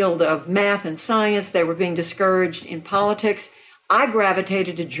the field of math and science. They were being discouraged in politics. I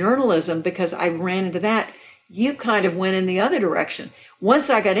gravitated to journalism because I ran into that. You kind of went in the other direction. Once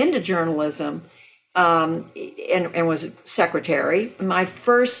I got into journalism, and was secretary.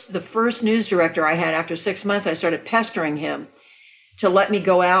 The first news director I had after 6 months, I started pestering him to let me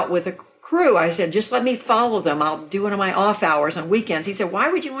go out with a crew. I said, just let me follow them. I'll do one of my off hours on weekends. He said,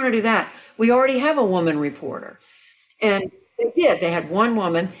 why would you want to do that? We already have a woman reporter. And they did. They had one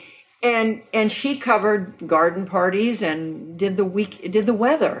woman, and she covered garden parties and did the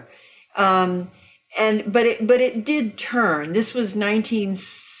weather. But it did turn. This was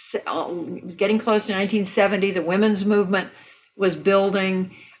it was getting close to 1970. The women's movement was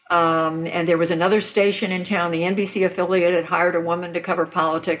building, and there was another station in town. The NBC affiliate had hired a woman to cover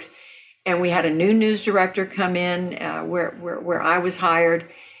politics, and we had a new news director come in where I was hired,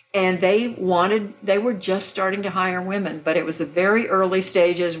 and they were just starting to hire women, but it was the very early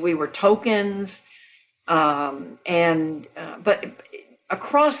stages. We were tokens, but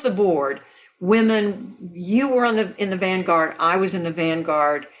across the board, women. You were in the vanguard. I was in the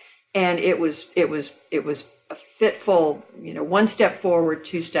vanguard. And it was a fitful, one step forward,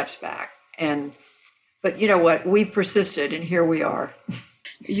 two steps back. But you know what? We persisted, and here we are.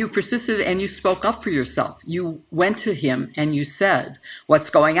 You persisted, and you spoke up for yourself. You went to him, and you said, "What's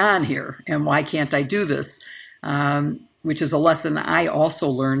going on here? And why can't I do this?" Which is a lesson I also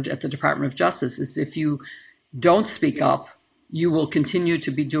learned at the Department of Justice: is if you don't speak up, you will continue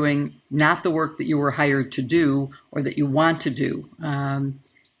to be doing not the work that you were hired to do or that you want to do.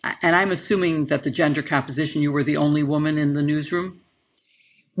 And I'm assuming that the gender composition, you were the only woman in the newsroom?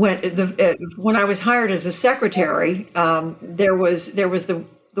 When I was hired as a secretary, there was the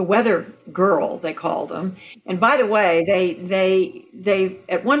weather girl, they called them. And by the way, they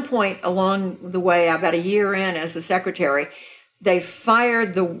at one point along the way, about a year in as the secretary, they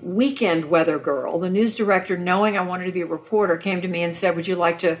fired the weekend weather girl. The news director, knowing I wanted to be a reporter, came to me and said, "Would you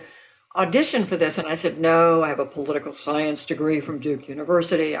like to audition for this?" And I said, "No, I have a political science degree from Duke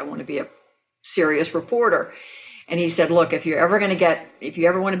University. I want to be a serious reporter. And he said, look, if you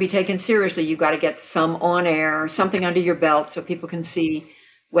ever want to be taken seriously, you've got to get some on air, something under your belt so people can see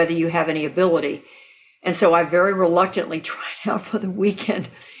whether you have any ability. And so I very reluctantly tried out for the weekend.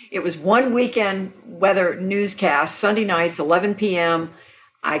 It was one weekend weather newscast, Sunday nights, 11 p.m.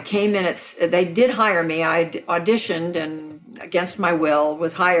 I came in, they did hire me. I auditioned and against my will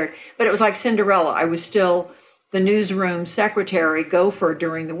was hired, but it was like Cinderella. I was still the newsroom secretary, gopher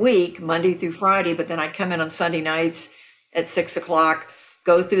during the week, Monday through Friday, but then I'd come in on Sunday nights at 6 o'clock,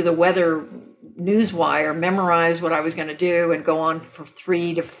 go through the weather news wire, memorize what I was going to do, and go on for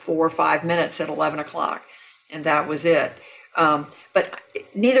 3 to 4 or 5 minutes at 11 o'clock. And that was it. But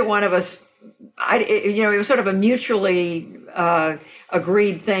neither one of us, it was sort of a mutually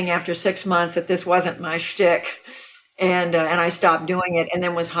agreed thing after 6 months that this wasn't my shtick. And I stopped doing it and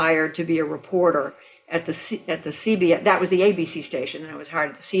then was hired to be a reporter at the CBS. That was the ABC station, and I was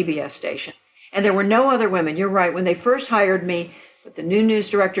hired at the CBS station. And there were no other women. You're right. When they first hired me, but the new news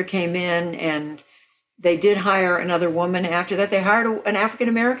director came in, and they did hire another woman. After that, they hired an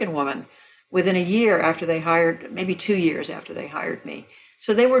African-American woman within a year after they hired, maybe 2 years after they hired me.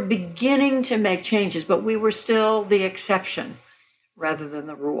 So they were beginning to make changes, but we were still the exception rather than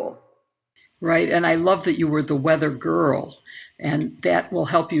the rule. Right. And I love that you were the weather girl. And that will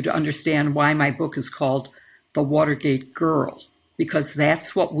help you to understand why my book is called The Watergate Girl, because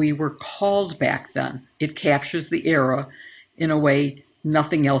that's what we were called back then. It captures the era in a way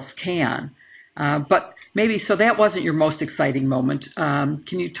nothing else can. But maybe, so that wasn't your most exciting moment. Can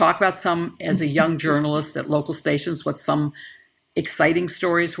you talk about some, as a young journalist at local stations, what some exciting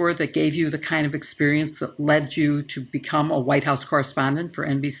stories were that gave you the kind of experience that led you to become a White House correspondent for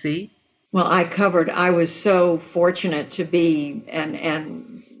NBC? Well, I was so fortunate to be,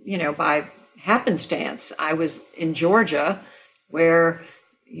 and by happenstance, I was in Georgia where,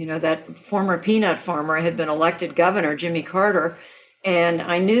 that former peanut farmer had been elected governor, Jimmy Carter, and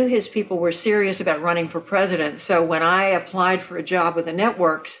I knew his people were serious about running for president. So when I applied for a job with the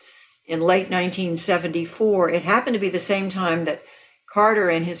networks in late 1974, it happened to be the same time that Carter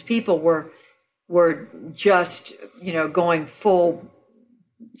and his people were just, going full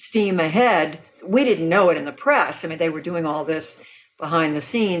steam ahead. We didn't know it in the press. I mean, they were doing all this behind the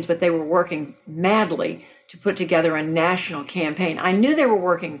scenes, but they were working madly to put together a national campaign. We knew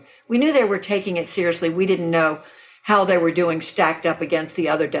they were taking it seriously. We didn't know how they were doing stacked up against the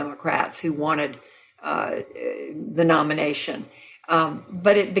other Democrats who wanted the nomination.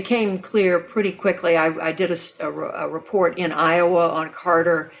 But it became clear pretty quickly. I did a report in Iowa on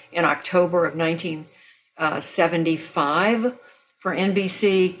Carter in October of 1975 for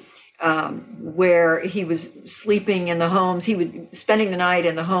NBC, where he was sleeping in the homes. He was spending the night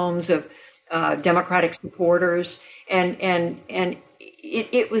in the homes of Democratic supporters, and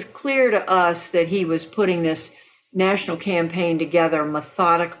it was clear to us that he was putting this national campaign together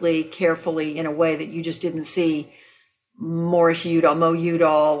methodically, carefully, in a way that you just didn't see Morris Udall, Mo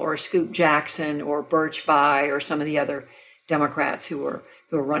Udall, or Scoop Jackson, or Birch Bayh, or some of the other Democrats who were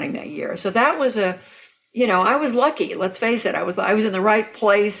running that year. So that was I was lucky. Let's face it. I was in the right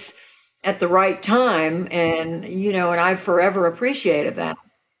place at the right time, and and I forever appreciated that.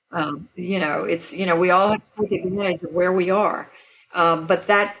 We all have to take advantage of where we are. But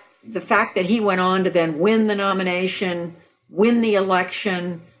the fact that he went on to then win the nomination, win the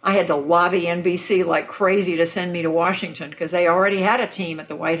election, I had to lobby NBC like crazy to send me to Washington because they already had a team at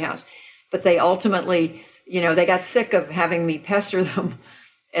the White House. But they ultimately, they got sick of having me pester them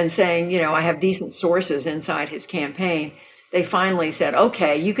and saying, I have decent sources inside his campaign. They finally said,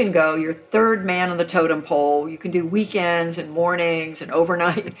 okay, you can go. You're third man on the totem pole. You can do weekends and mornings and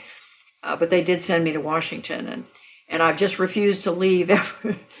overnight. But they did send me to Washington, and I've just refused to leave.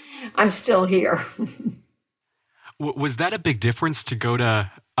 I'm still here. Was that a big difference to go to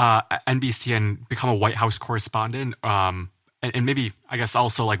NBC and become a White House correspondent? And maybe, I guess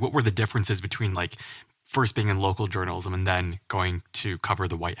also, what were the differences between first being in local journalism and then going to cover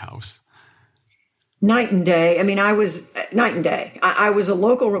the White House? Night and day. I mean, I was night and day. I was a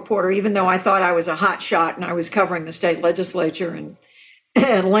local reporter, even though I thought I was a hot shot and I was covering the state legislature and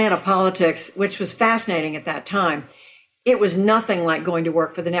Atlanta politics, which was fascinating at that time. It was nothing like going to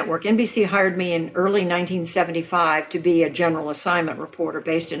work for the network. NBC hired me in early 1975 to be a general assignment reporter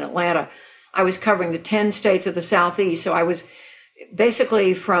based in Atlanta. I was covering the 10 states of the Southeast. So I was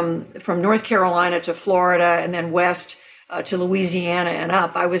basically from North Carolina to Florida and then west to Louisiana and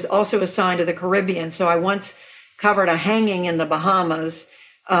up. I was also assigned to the Caribbean. So I once covered a hanging in the Bahamas.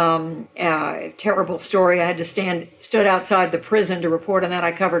 Terrible story. I had to stood outside the prison to report on that.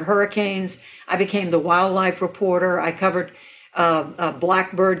 I covered hurricanes. I became the wildlife reporter. I covered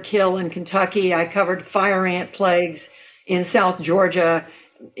blackbird kill in Kentucky. I covered fire ant plagues in South Georgia.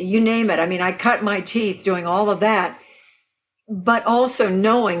 You name it. I mean, I cut my teeth doing all of that, but also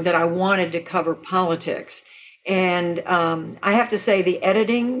knowing that I wanted to cover politics. And I have to say, the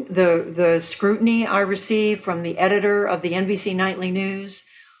editing, the scrutiny I received from the editor of the NBC Nightly News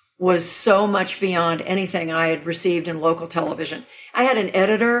was so much beyond anything I had received in local television. I had an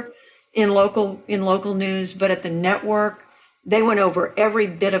editor in local news, but at the network, they went over every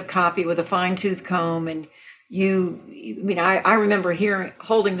bit of copy with a fine-tooth comb. And I remember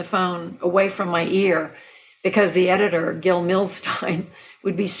holding the phone away from my ear because the editor, Gil Milstein,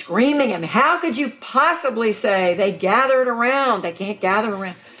 would be screaming at me, "How could you possibly say they gathered around? They can't gather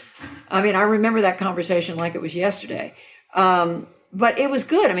around." I mean, I remember that conversation like it was yesterday. But it was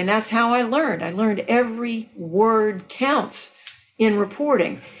good. I mean, that's how I learned. I learned every word counts in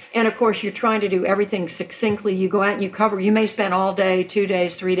reporting. And of course, you're trying to do everything succinctly. You go out and you cover. You may spend all day, 2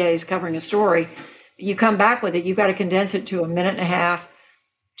 days, 3 days covering a story. You come back with it. You've got to condense it to a minute and a half,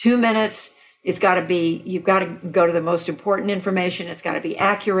 2 minutes. You've got to go to the most important information. It's got to be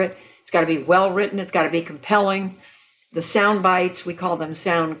accurate. It's got to be well written. It's got to be compelling. The sound bites, we call them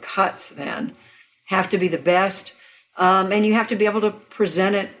sound cuts then, have to be the best. And you have to be able to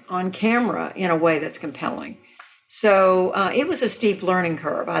present it on camera in a way that's compelling. So it was a steep learning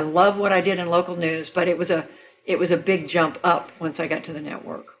curve. I love what I did in local news, but it was a big jump up once I got to the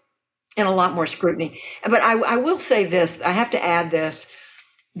network, and a lot more scrutiny. But I will say this, I have to add this,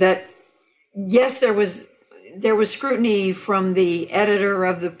 that yes, there was scrutiny from the editor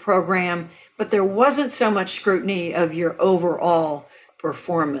of the program, but there wasn't so much scrutiny of your overall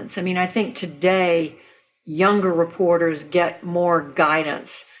performance. I mean, I think today, younger reporters get more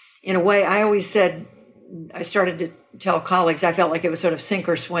guidance. In a way, I always said, I started to tell colleagues, I felt like it was sort of sink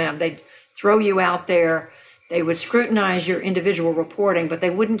or swim. They'd throw you out there. They would scrutinize your individual reporting, but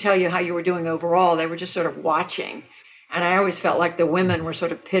they wouldn't tell you how you were doing overall. They were just sort of watching. And I always felt like the women were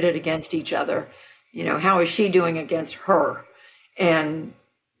sort of pitted against each other. You know, how is she doing against her? And,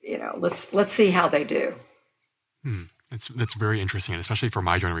 you know, let's see how they do. That's very interesting, and especially for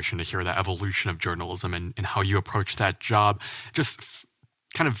my generation to hear that evolution of journalism and how you approach that job. Just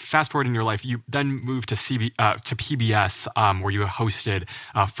kind of fast forwarding your life, you then moved to PBS, where you hosted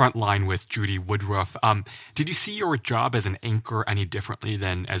Frontline with Judy Woodruff. Did you see your job as an anchor any differently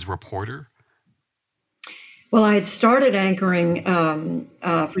than as reporter? Well, I had started anchoring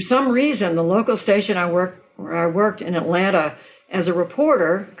for some reason. The local station where I worked in Atlanta as a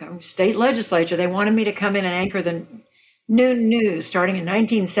reporter, state legislature, they wanted me to come in and anchor the noon news starting in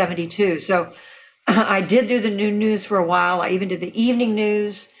 1972. So I did do the noon news for a while. I even did the evening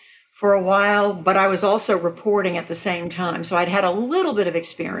news for a while, but I was also reporting at the same time. So I'd had a little bit of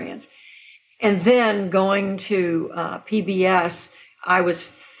experience. And then going to PBS, I was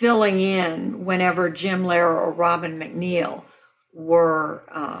filling in whenever Jim Lehrer or Robin McNeil would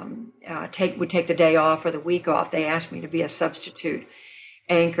take the day off or the week off. They asked me to be a substitute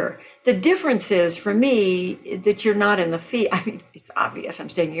anchor. The difference is, for me, that you're not in the field. I mean, it's obvious.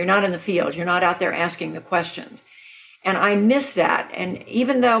 I'm saying you're not in the field. You're not out there asking the questions. And I miss that. And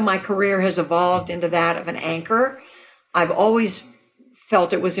even though my career has evolved into that of an anchor, I've always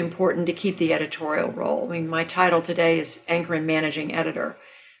felt it was important to keep the editorial role. I mean, my title today is anchor and managing editor,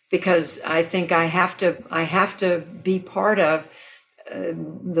 because I think I have to be part of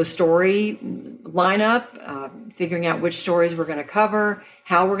the story lineup, figuring out which stories we're going to cover,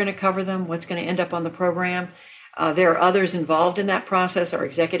 how we're going to cover them, what's going to end up on the program. There are others involved in that process, our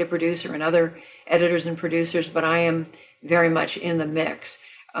executive producer and other editors and producers, but I am very much in the mix.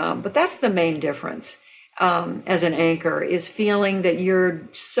 But that's the main difference as an anchor, is feeling that you're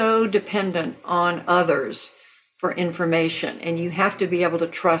so dependent on others for information, and you have to be able to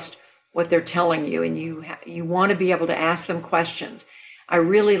trust what they're telling you, and you want to be able to ask them questions. I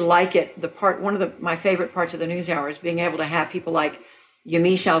really like it. One of my favorite parts of the NewsHour is being able to have people like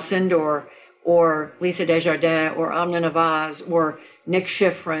Yamiche Alcindor or Lisa Desjardins or Amna Nawaz or Nick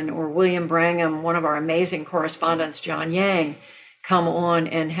Schifrin or William Brangham, one of our amazing correspondents, John Yang, come on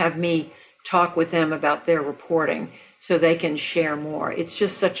and have me talk with them about their reporting so they can share more. It's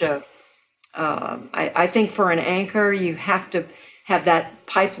just such I think for an anchor, you have to have that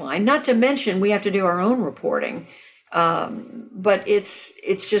pipeline. Not to mention, we have to do our own reporting. But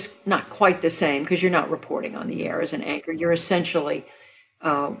it's just not quite the same, because you're not reporting on the air as an anchor. You're essentially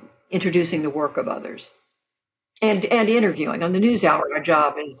introducing the work of others and interviewing. On the NewsHour, our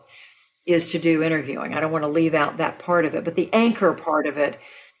job is to do interviewing. I don't want to leave out that part of it, but the anchor part of it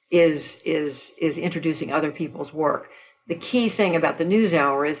is introducing other people's work. The key thing about the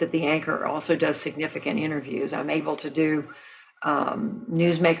NewsHour is that the anchor also does significant interviews. I'm able to do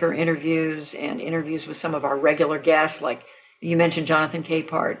newsmaker interviews and interviews with some of our regular guests, like you mentioned Jonathan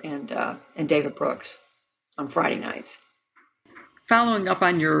Capehart and David Brooks on Friday nights. Following up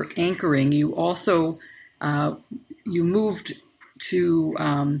on your anchoring, you also you moved to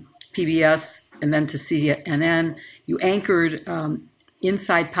PBS and then to CNN. You anchored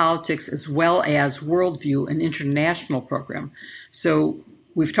Inside Politics as well as Worldview, an international program. So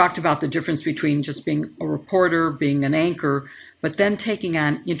we've talked about the difference between just being a reporter, being an anchor, but then taking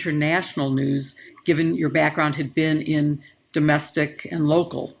on international news, given your background had been in domestic and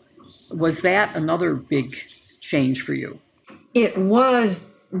local. Was that another big change for you? It was,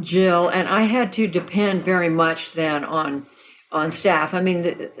 Jill, and I had to depend very much then on staff. I mean,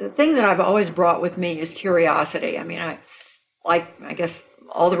 the thing that I've always brought with me is curiosity. I mean, I guess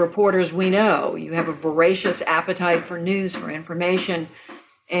all the reporters we know, you have a voracious appetite for news, for information,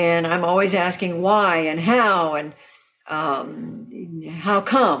 and I'm always asking why and how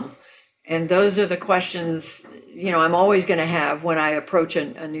come. And those are the questions, I'm always going to have when I approach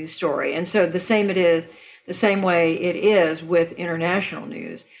a news story. And so the same way it is with international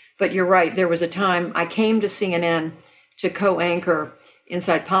news. But you're right, there was a time I came to CNN to co-anchor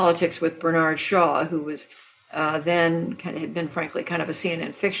Inside Politics with Bernard Shaw, who was then had been, frankly, kind of a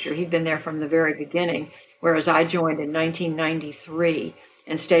CNN fixture. He'd been there from the very beginning, whereas I joined in 1993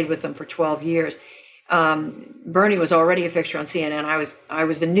 and stayed with them for 12 years. Bernie was already a fixture on CNN. I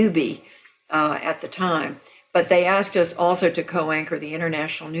was the newbie at the time. But they asked us also to co-anchor the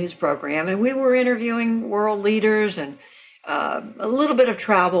international news program, and we were interviewing world leaders and a little bit of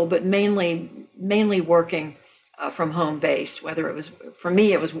travel, but mainly working from home base. Whether it was, for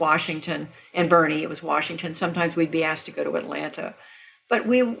me, it was Washington, and Bernie, it was Washington. Sometimes we'd be asked to go to Atlanta, but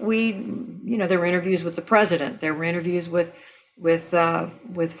we there were interviews with the president, there were interviews with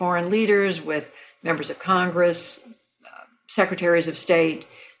foreign leaders, with members of Congress, secretaries of state,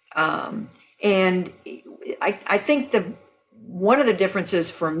 and I think one of the differences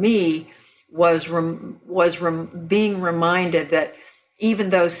for me was being reminded that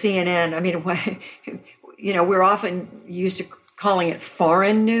even though CNN, I mean, we're often used to calling it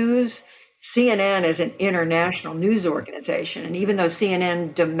foreign news. CNN is an international news organization, and even though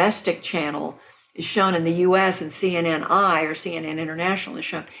CNN domestic channel is shown in the U.S. and CNNI or CNN International is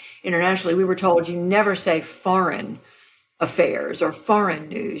shown internationally, we were told you never say foreign affairs or foreign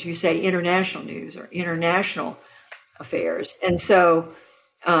news. You say international news or international affairs. And so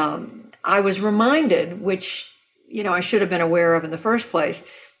I was reminded, which, I should have been aware of in the first place,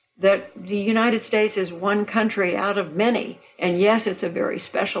 that the United States is one country out of many. And yes, it's a very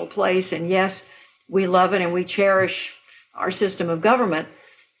special place. And yes, we love it and we cherish our system of government.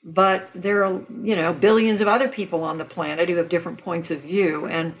 But there are, billions of other people on the planet who have different points of view.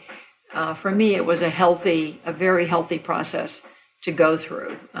 And for me, it was a very healthy process to go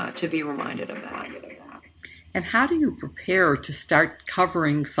through, to be reminded of that. And how do you prepare to start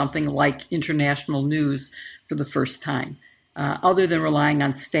covering something like international news for the first time? Other than relying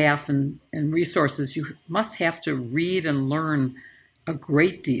on staff and resources, you must have to read and learn a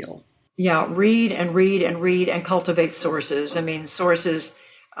great deal. Yeah, read and cultivate sources. I mean, sources,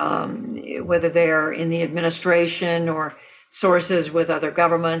 whether they're in the administration or sources with other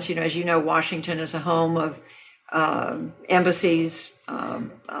governments. As you know, Washington is a home of embassies,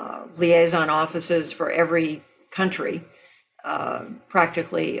 liaison offices for every country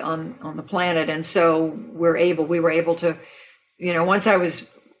practically on the planet. And so we were able to, once I was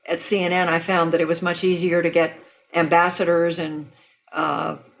at CNN, I found that it was much easier to get ambassadors and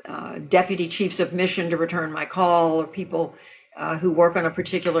deputy chiefs of mission to return my call, or people who work on a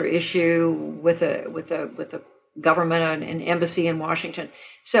particular issue with a government, an embassy in Washington.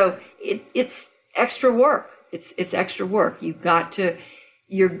 So it's extra work. It's extra work. You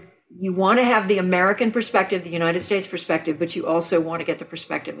want to have the American perspective, the United States perspective, but you also want to get the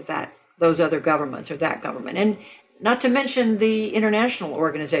perspective of those other governments or that government. And not to mention the international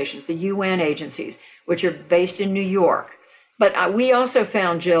organizations, the UN agencies, which are based in New York. But we also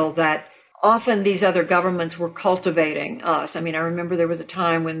found, Jill, that often these other governments were cultivating us. I mean, I remember there was a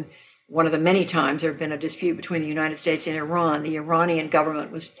time when, one of the many times there had been a dispute between the United States and Iran. The Iranian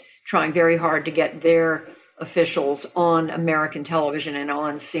government was trying very hard to get their officials on American television and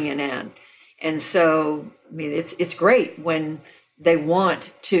on CNN. And so, I mean, it's great when they want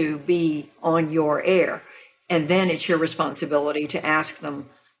to be on your air. And then it's your responsibility to ask them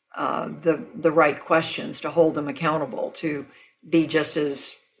the right questions, to hold them accountable, to be just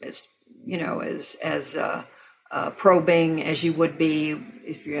as probing as you would be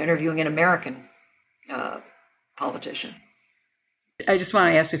if you're interviewing an American politician. I just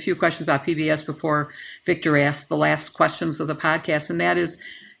want to ask a few questions about PBS before Victor asks the last questions of the podcast, and that is,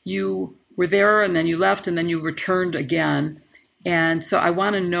 you were there and then you left and then you returned again. And so I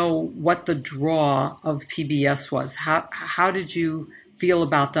want to know what the draw of PBS was. How did you feel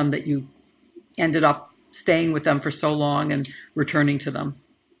about them that you ended up staying with them for so long and returning to them?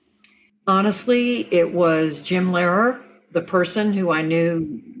 Honestly, it was Jim Lehrer, the person who I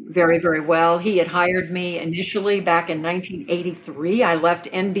knew very, very well. He had hired me initially back in 1983. I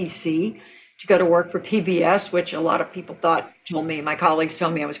left NBC to go to work for PBS, which a lot of people my colleagues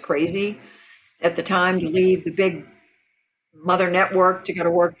told me I was crazy at the time to leave the big mother network to go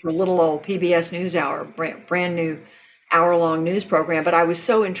to work for a little old PBS NewsHour, brand new hour-long news program. But I was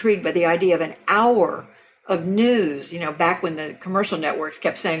so intrigued by the idea of an hour of news, back when the commercial networks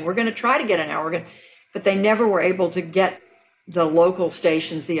kept saying, we're going to try to get an hour, but they never were able to get the local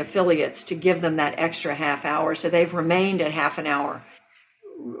stations, the affiliates, to give them that extra half hour. So they've remained at half an hour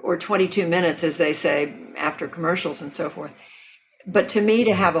or 22 minutes, as they say, after commercials and so forth. But to me,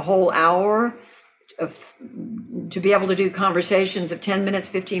 to have a whole hour to be able to do conversations of 10 minutes,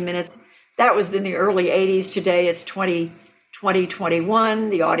 15 minutes, that was in the early 80s. Today it's 2021.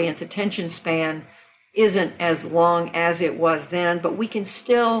 The audience attention span isn't as long as it was then, but we can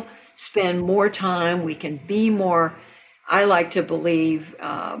still spend more time. We can be more, I like to believe,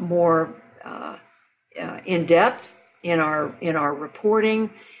 more in depth in our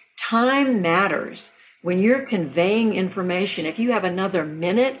reporting. Time matters. When you're conveying information, if you have another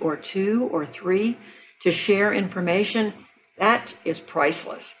minute or 2 or 3 to share information, that is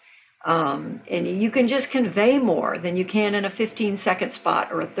priceless. And you can just convey more than you can in a 15-second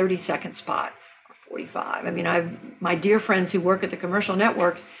spot or a 30-second spot or 45. I mean, my dear friends who work at the commercial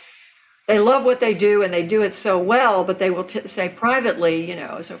networks, they love what they do and they do it so well, but they will say privately,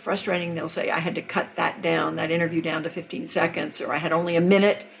 so frustrating, they'll say, I had to cut that interview down to 15 seconds, or I had only a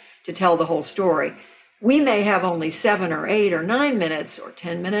minute to tell the whole story. We may have only 7 or 8 or 9 minutes or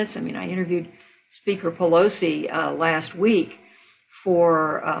 10 minutes. I mean, I interviewed Speaker Pelosi last week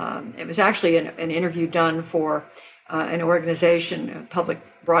for, it was actually an interview done for an organization, public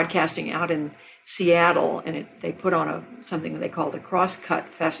broadcasting out in Seattle, and they put on something they call the Crosscut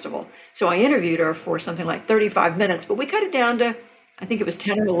Festival. So I interviewed her for something like 35 minutes, but we cut it down to, I think it was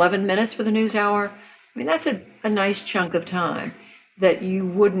 10 or 11 minutes for the news hour. I mean, that's a nice chunk of time that you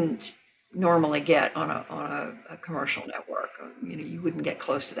wouldn't normally get on a commercial network. You wouldn't get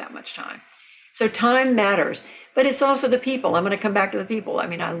close to that much time. So time matters, but it's also the people. I'm going to come back to the people. I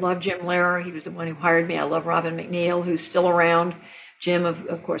mean, I love Jim Lehrer. He was the one who hired me. I love Robin McNeil, who's still around. Jim,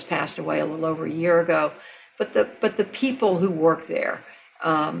 of course, passed away a little over a year ago. But the people who work there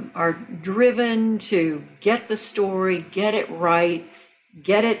are driven to get the story, get it right,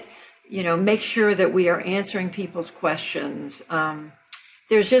 get it, make sure that we are answering people's questions.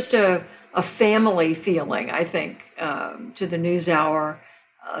 There's just a family feeling, I think, to the NewsHour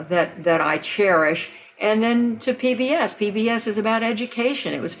that I cherish. And then to PBS. PBS is about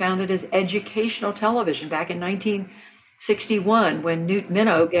education. It was founded as educational television back in 1961 when Newt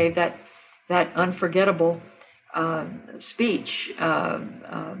Minow gave that unforgettable speech,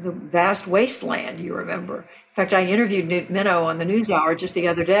 The Vast Wasteland, you remember. In fact, I interviewed Newt Minow on the NewsHour just the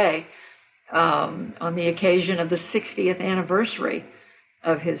other day on the occasion of the 60th anniversary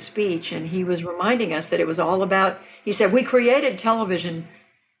of his speech, and he was reminding us that it was all about, he said, we created television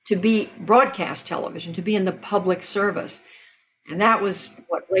to be broadcast television, to be in the public service. And that was,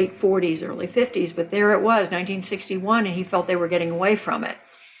 late 40s, early 50s, but there it was, 1961, and he felt they were getting away from it.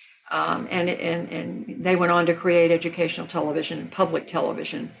 And they went on to create educational television and public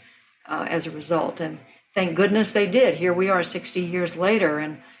television as a result. And thank goodness they did. Here we are 60 years later,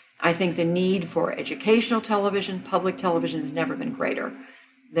 and I think the need for educational television, public television, has never been greater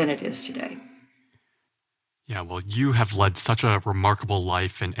than it is today. Yeah, well, you have led such a remarkable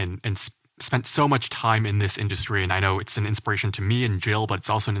life and spent so much time in this industry. And I know it's an inspiration to me and Jill, but it's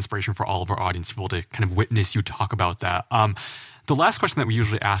also an inspiration for all of our audience people to kind of witness you talk about that. The last question that we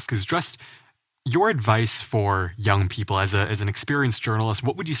usually ask is just your advice for young people as an experienced journalist.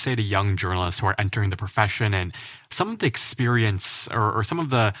 What would you say to young journalists who are entering the profession, and some of the experience or some of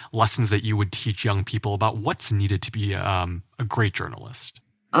the lessons that you would teach young people about what's needed to be a great journalist?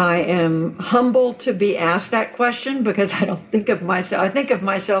 I am humbled to be asked that question because I don't think of myself. I think of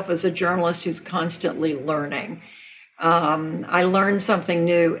myself as a journalist who's constantly learning. I learn something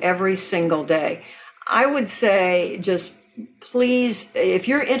new every single day. I would say just please, if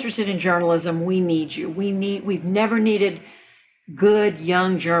you're interested in journalism, we need you. We've never needed good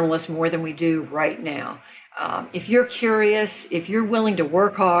young journalists more than we do right now. If you're curious, if you're willing to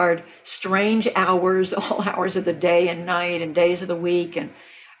work hard, strange hours, all hours of the day and night and days of the week, and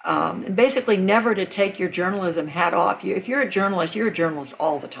basically never to take your journalism hat off. If you're a journalist, you're a journalist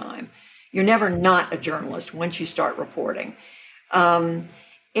all the time. You're never not a journalist once you start reporting. And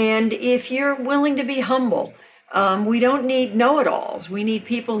if you're willing to be humble, we don't need know-it-alls. We need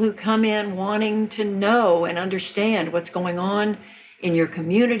people who come in wanting to know and understand what's going on in your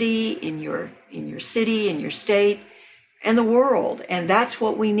community, in your city, in your state, and the world. And that's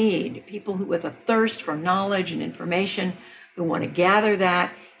what we need. People with a thirst for knowledge and information, who want to gather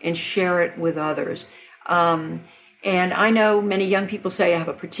that and share it with others. And I know many young people say, I have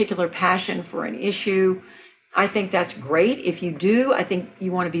a particular passion for an issue. I think that's great. If you do, I think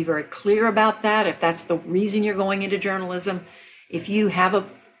you want to be very clear about that. If that's the reason you're going into journalism, if you have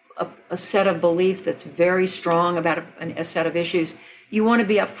a set of beliefs that's very strong about a set of issues, you want to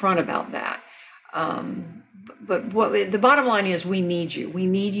be upfront about that. But the bottom line is, we need you. We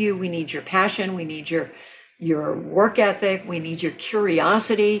need you. We need your passion. We need your work ethic. We need your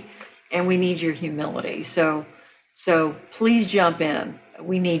curiosity, and we need your humility. So please jump in.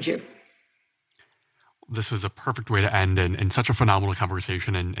 We need you. This was a perfect way to end, and such a phenomenal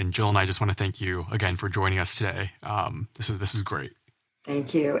conversation. And Jill and I just want to thank you again for joining us today. This is great.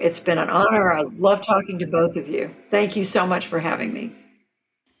 Thank you. It's been an honor. I love talking to both of you. Thank you so much for having me.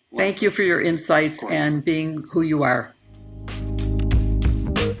 Thank you for your insights and being who you are.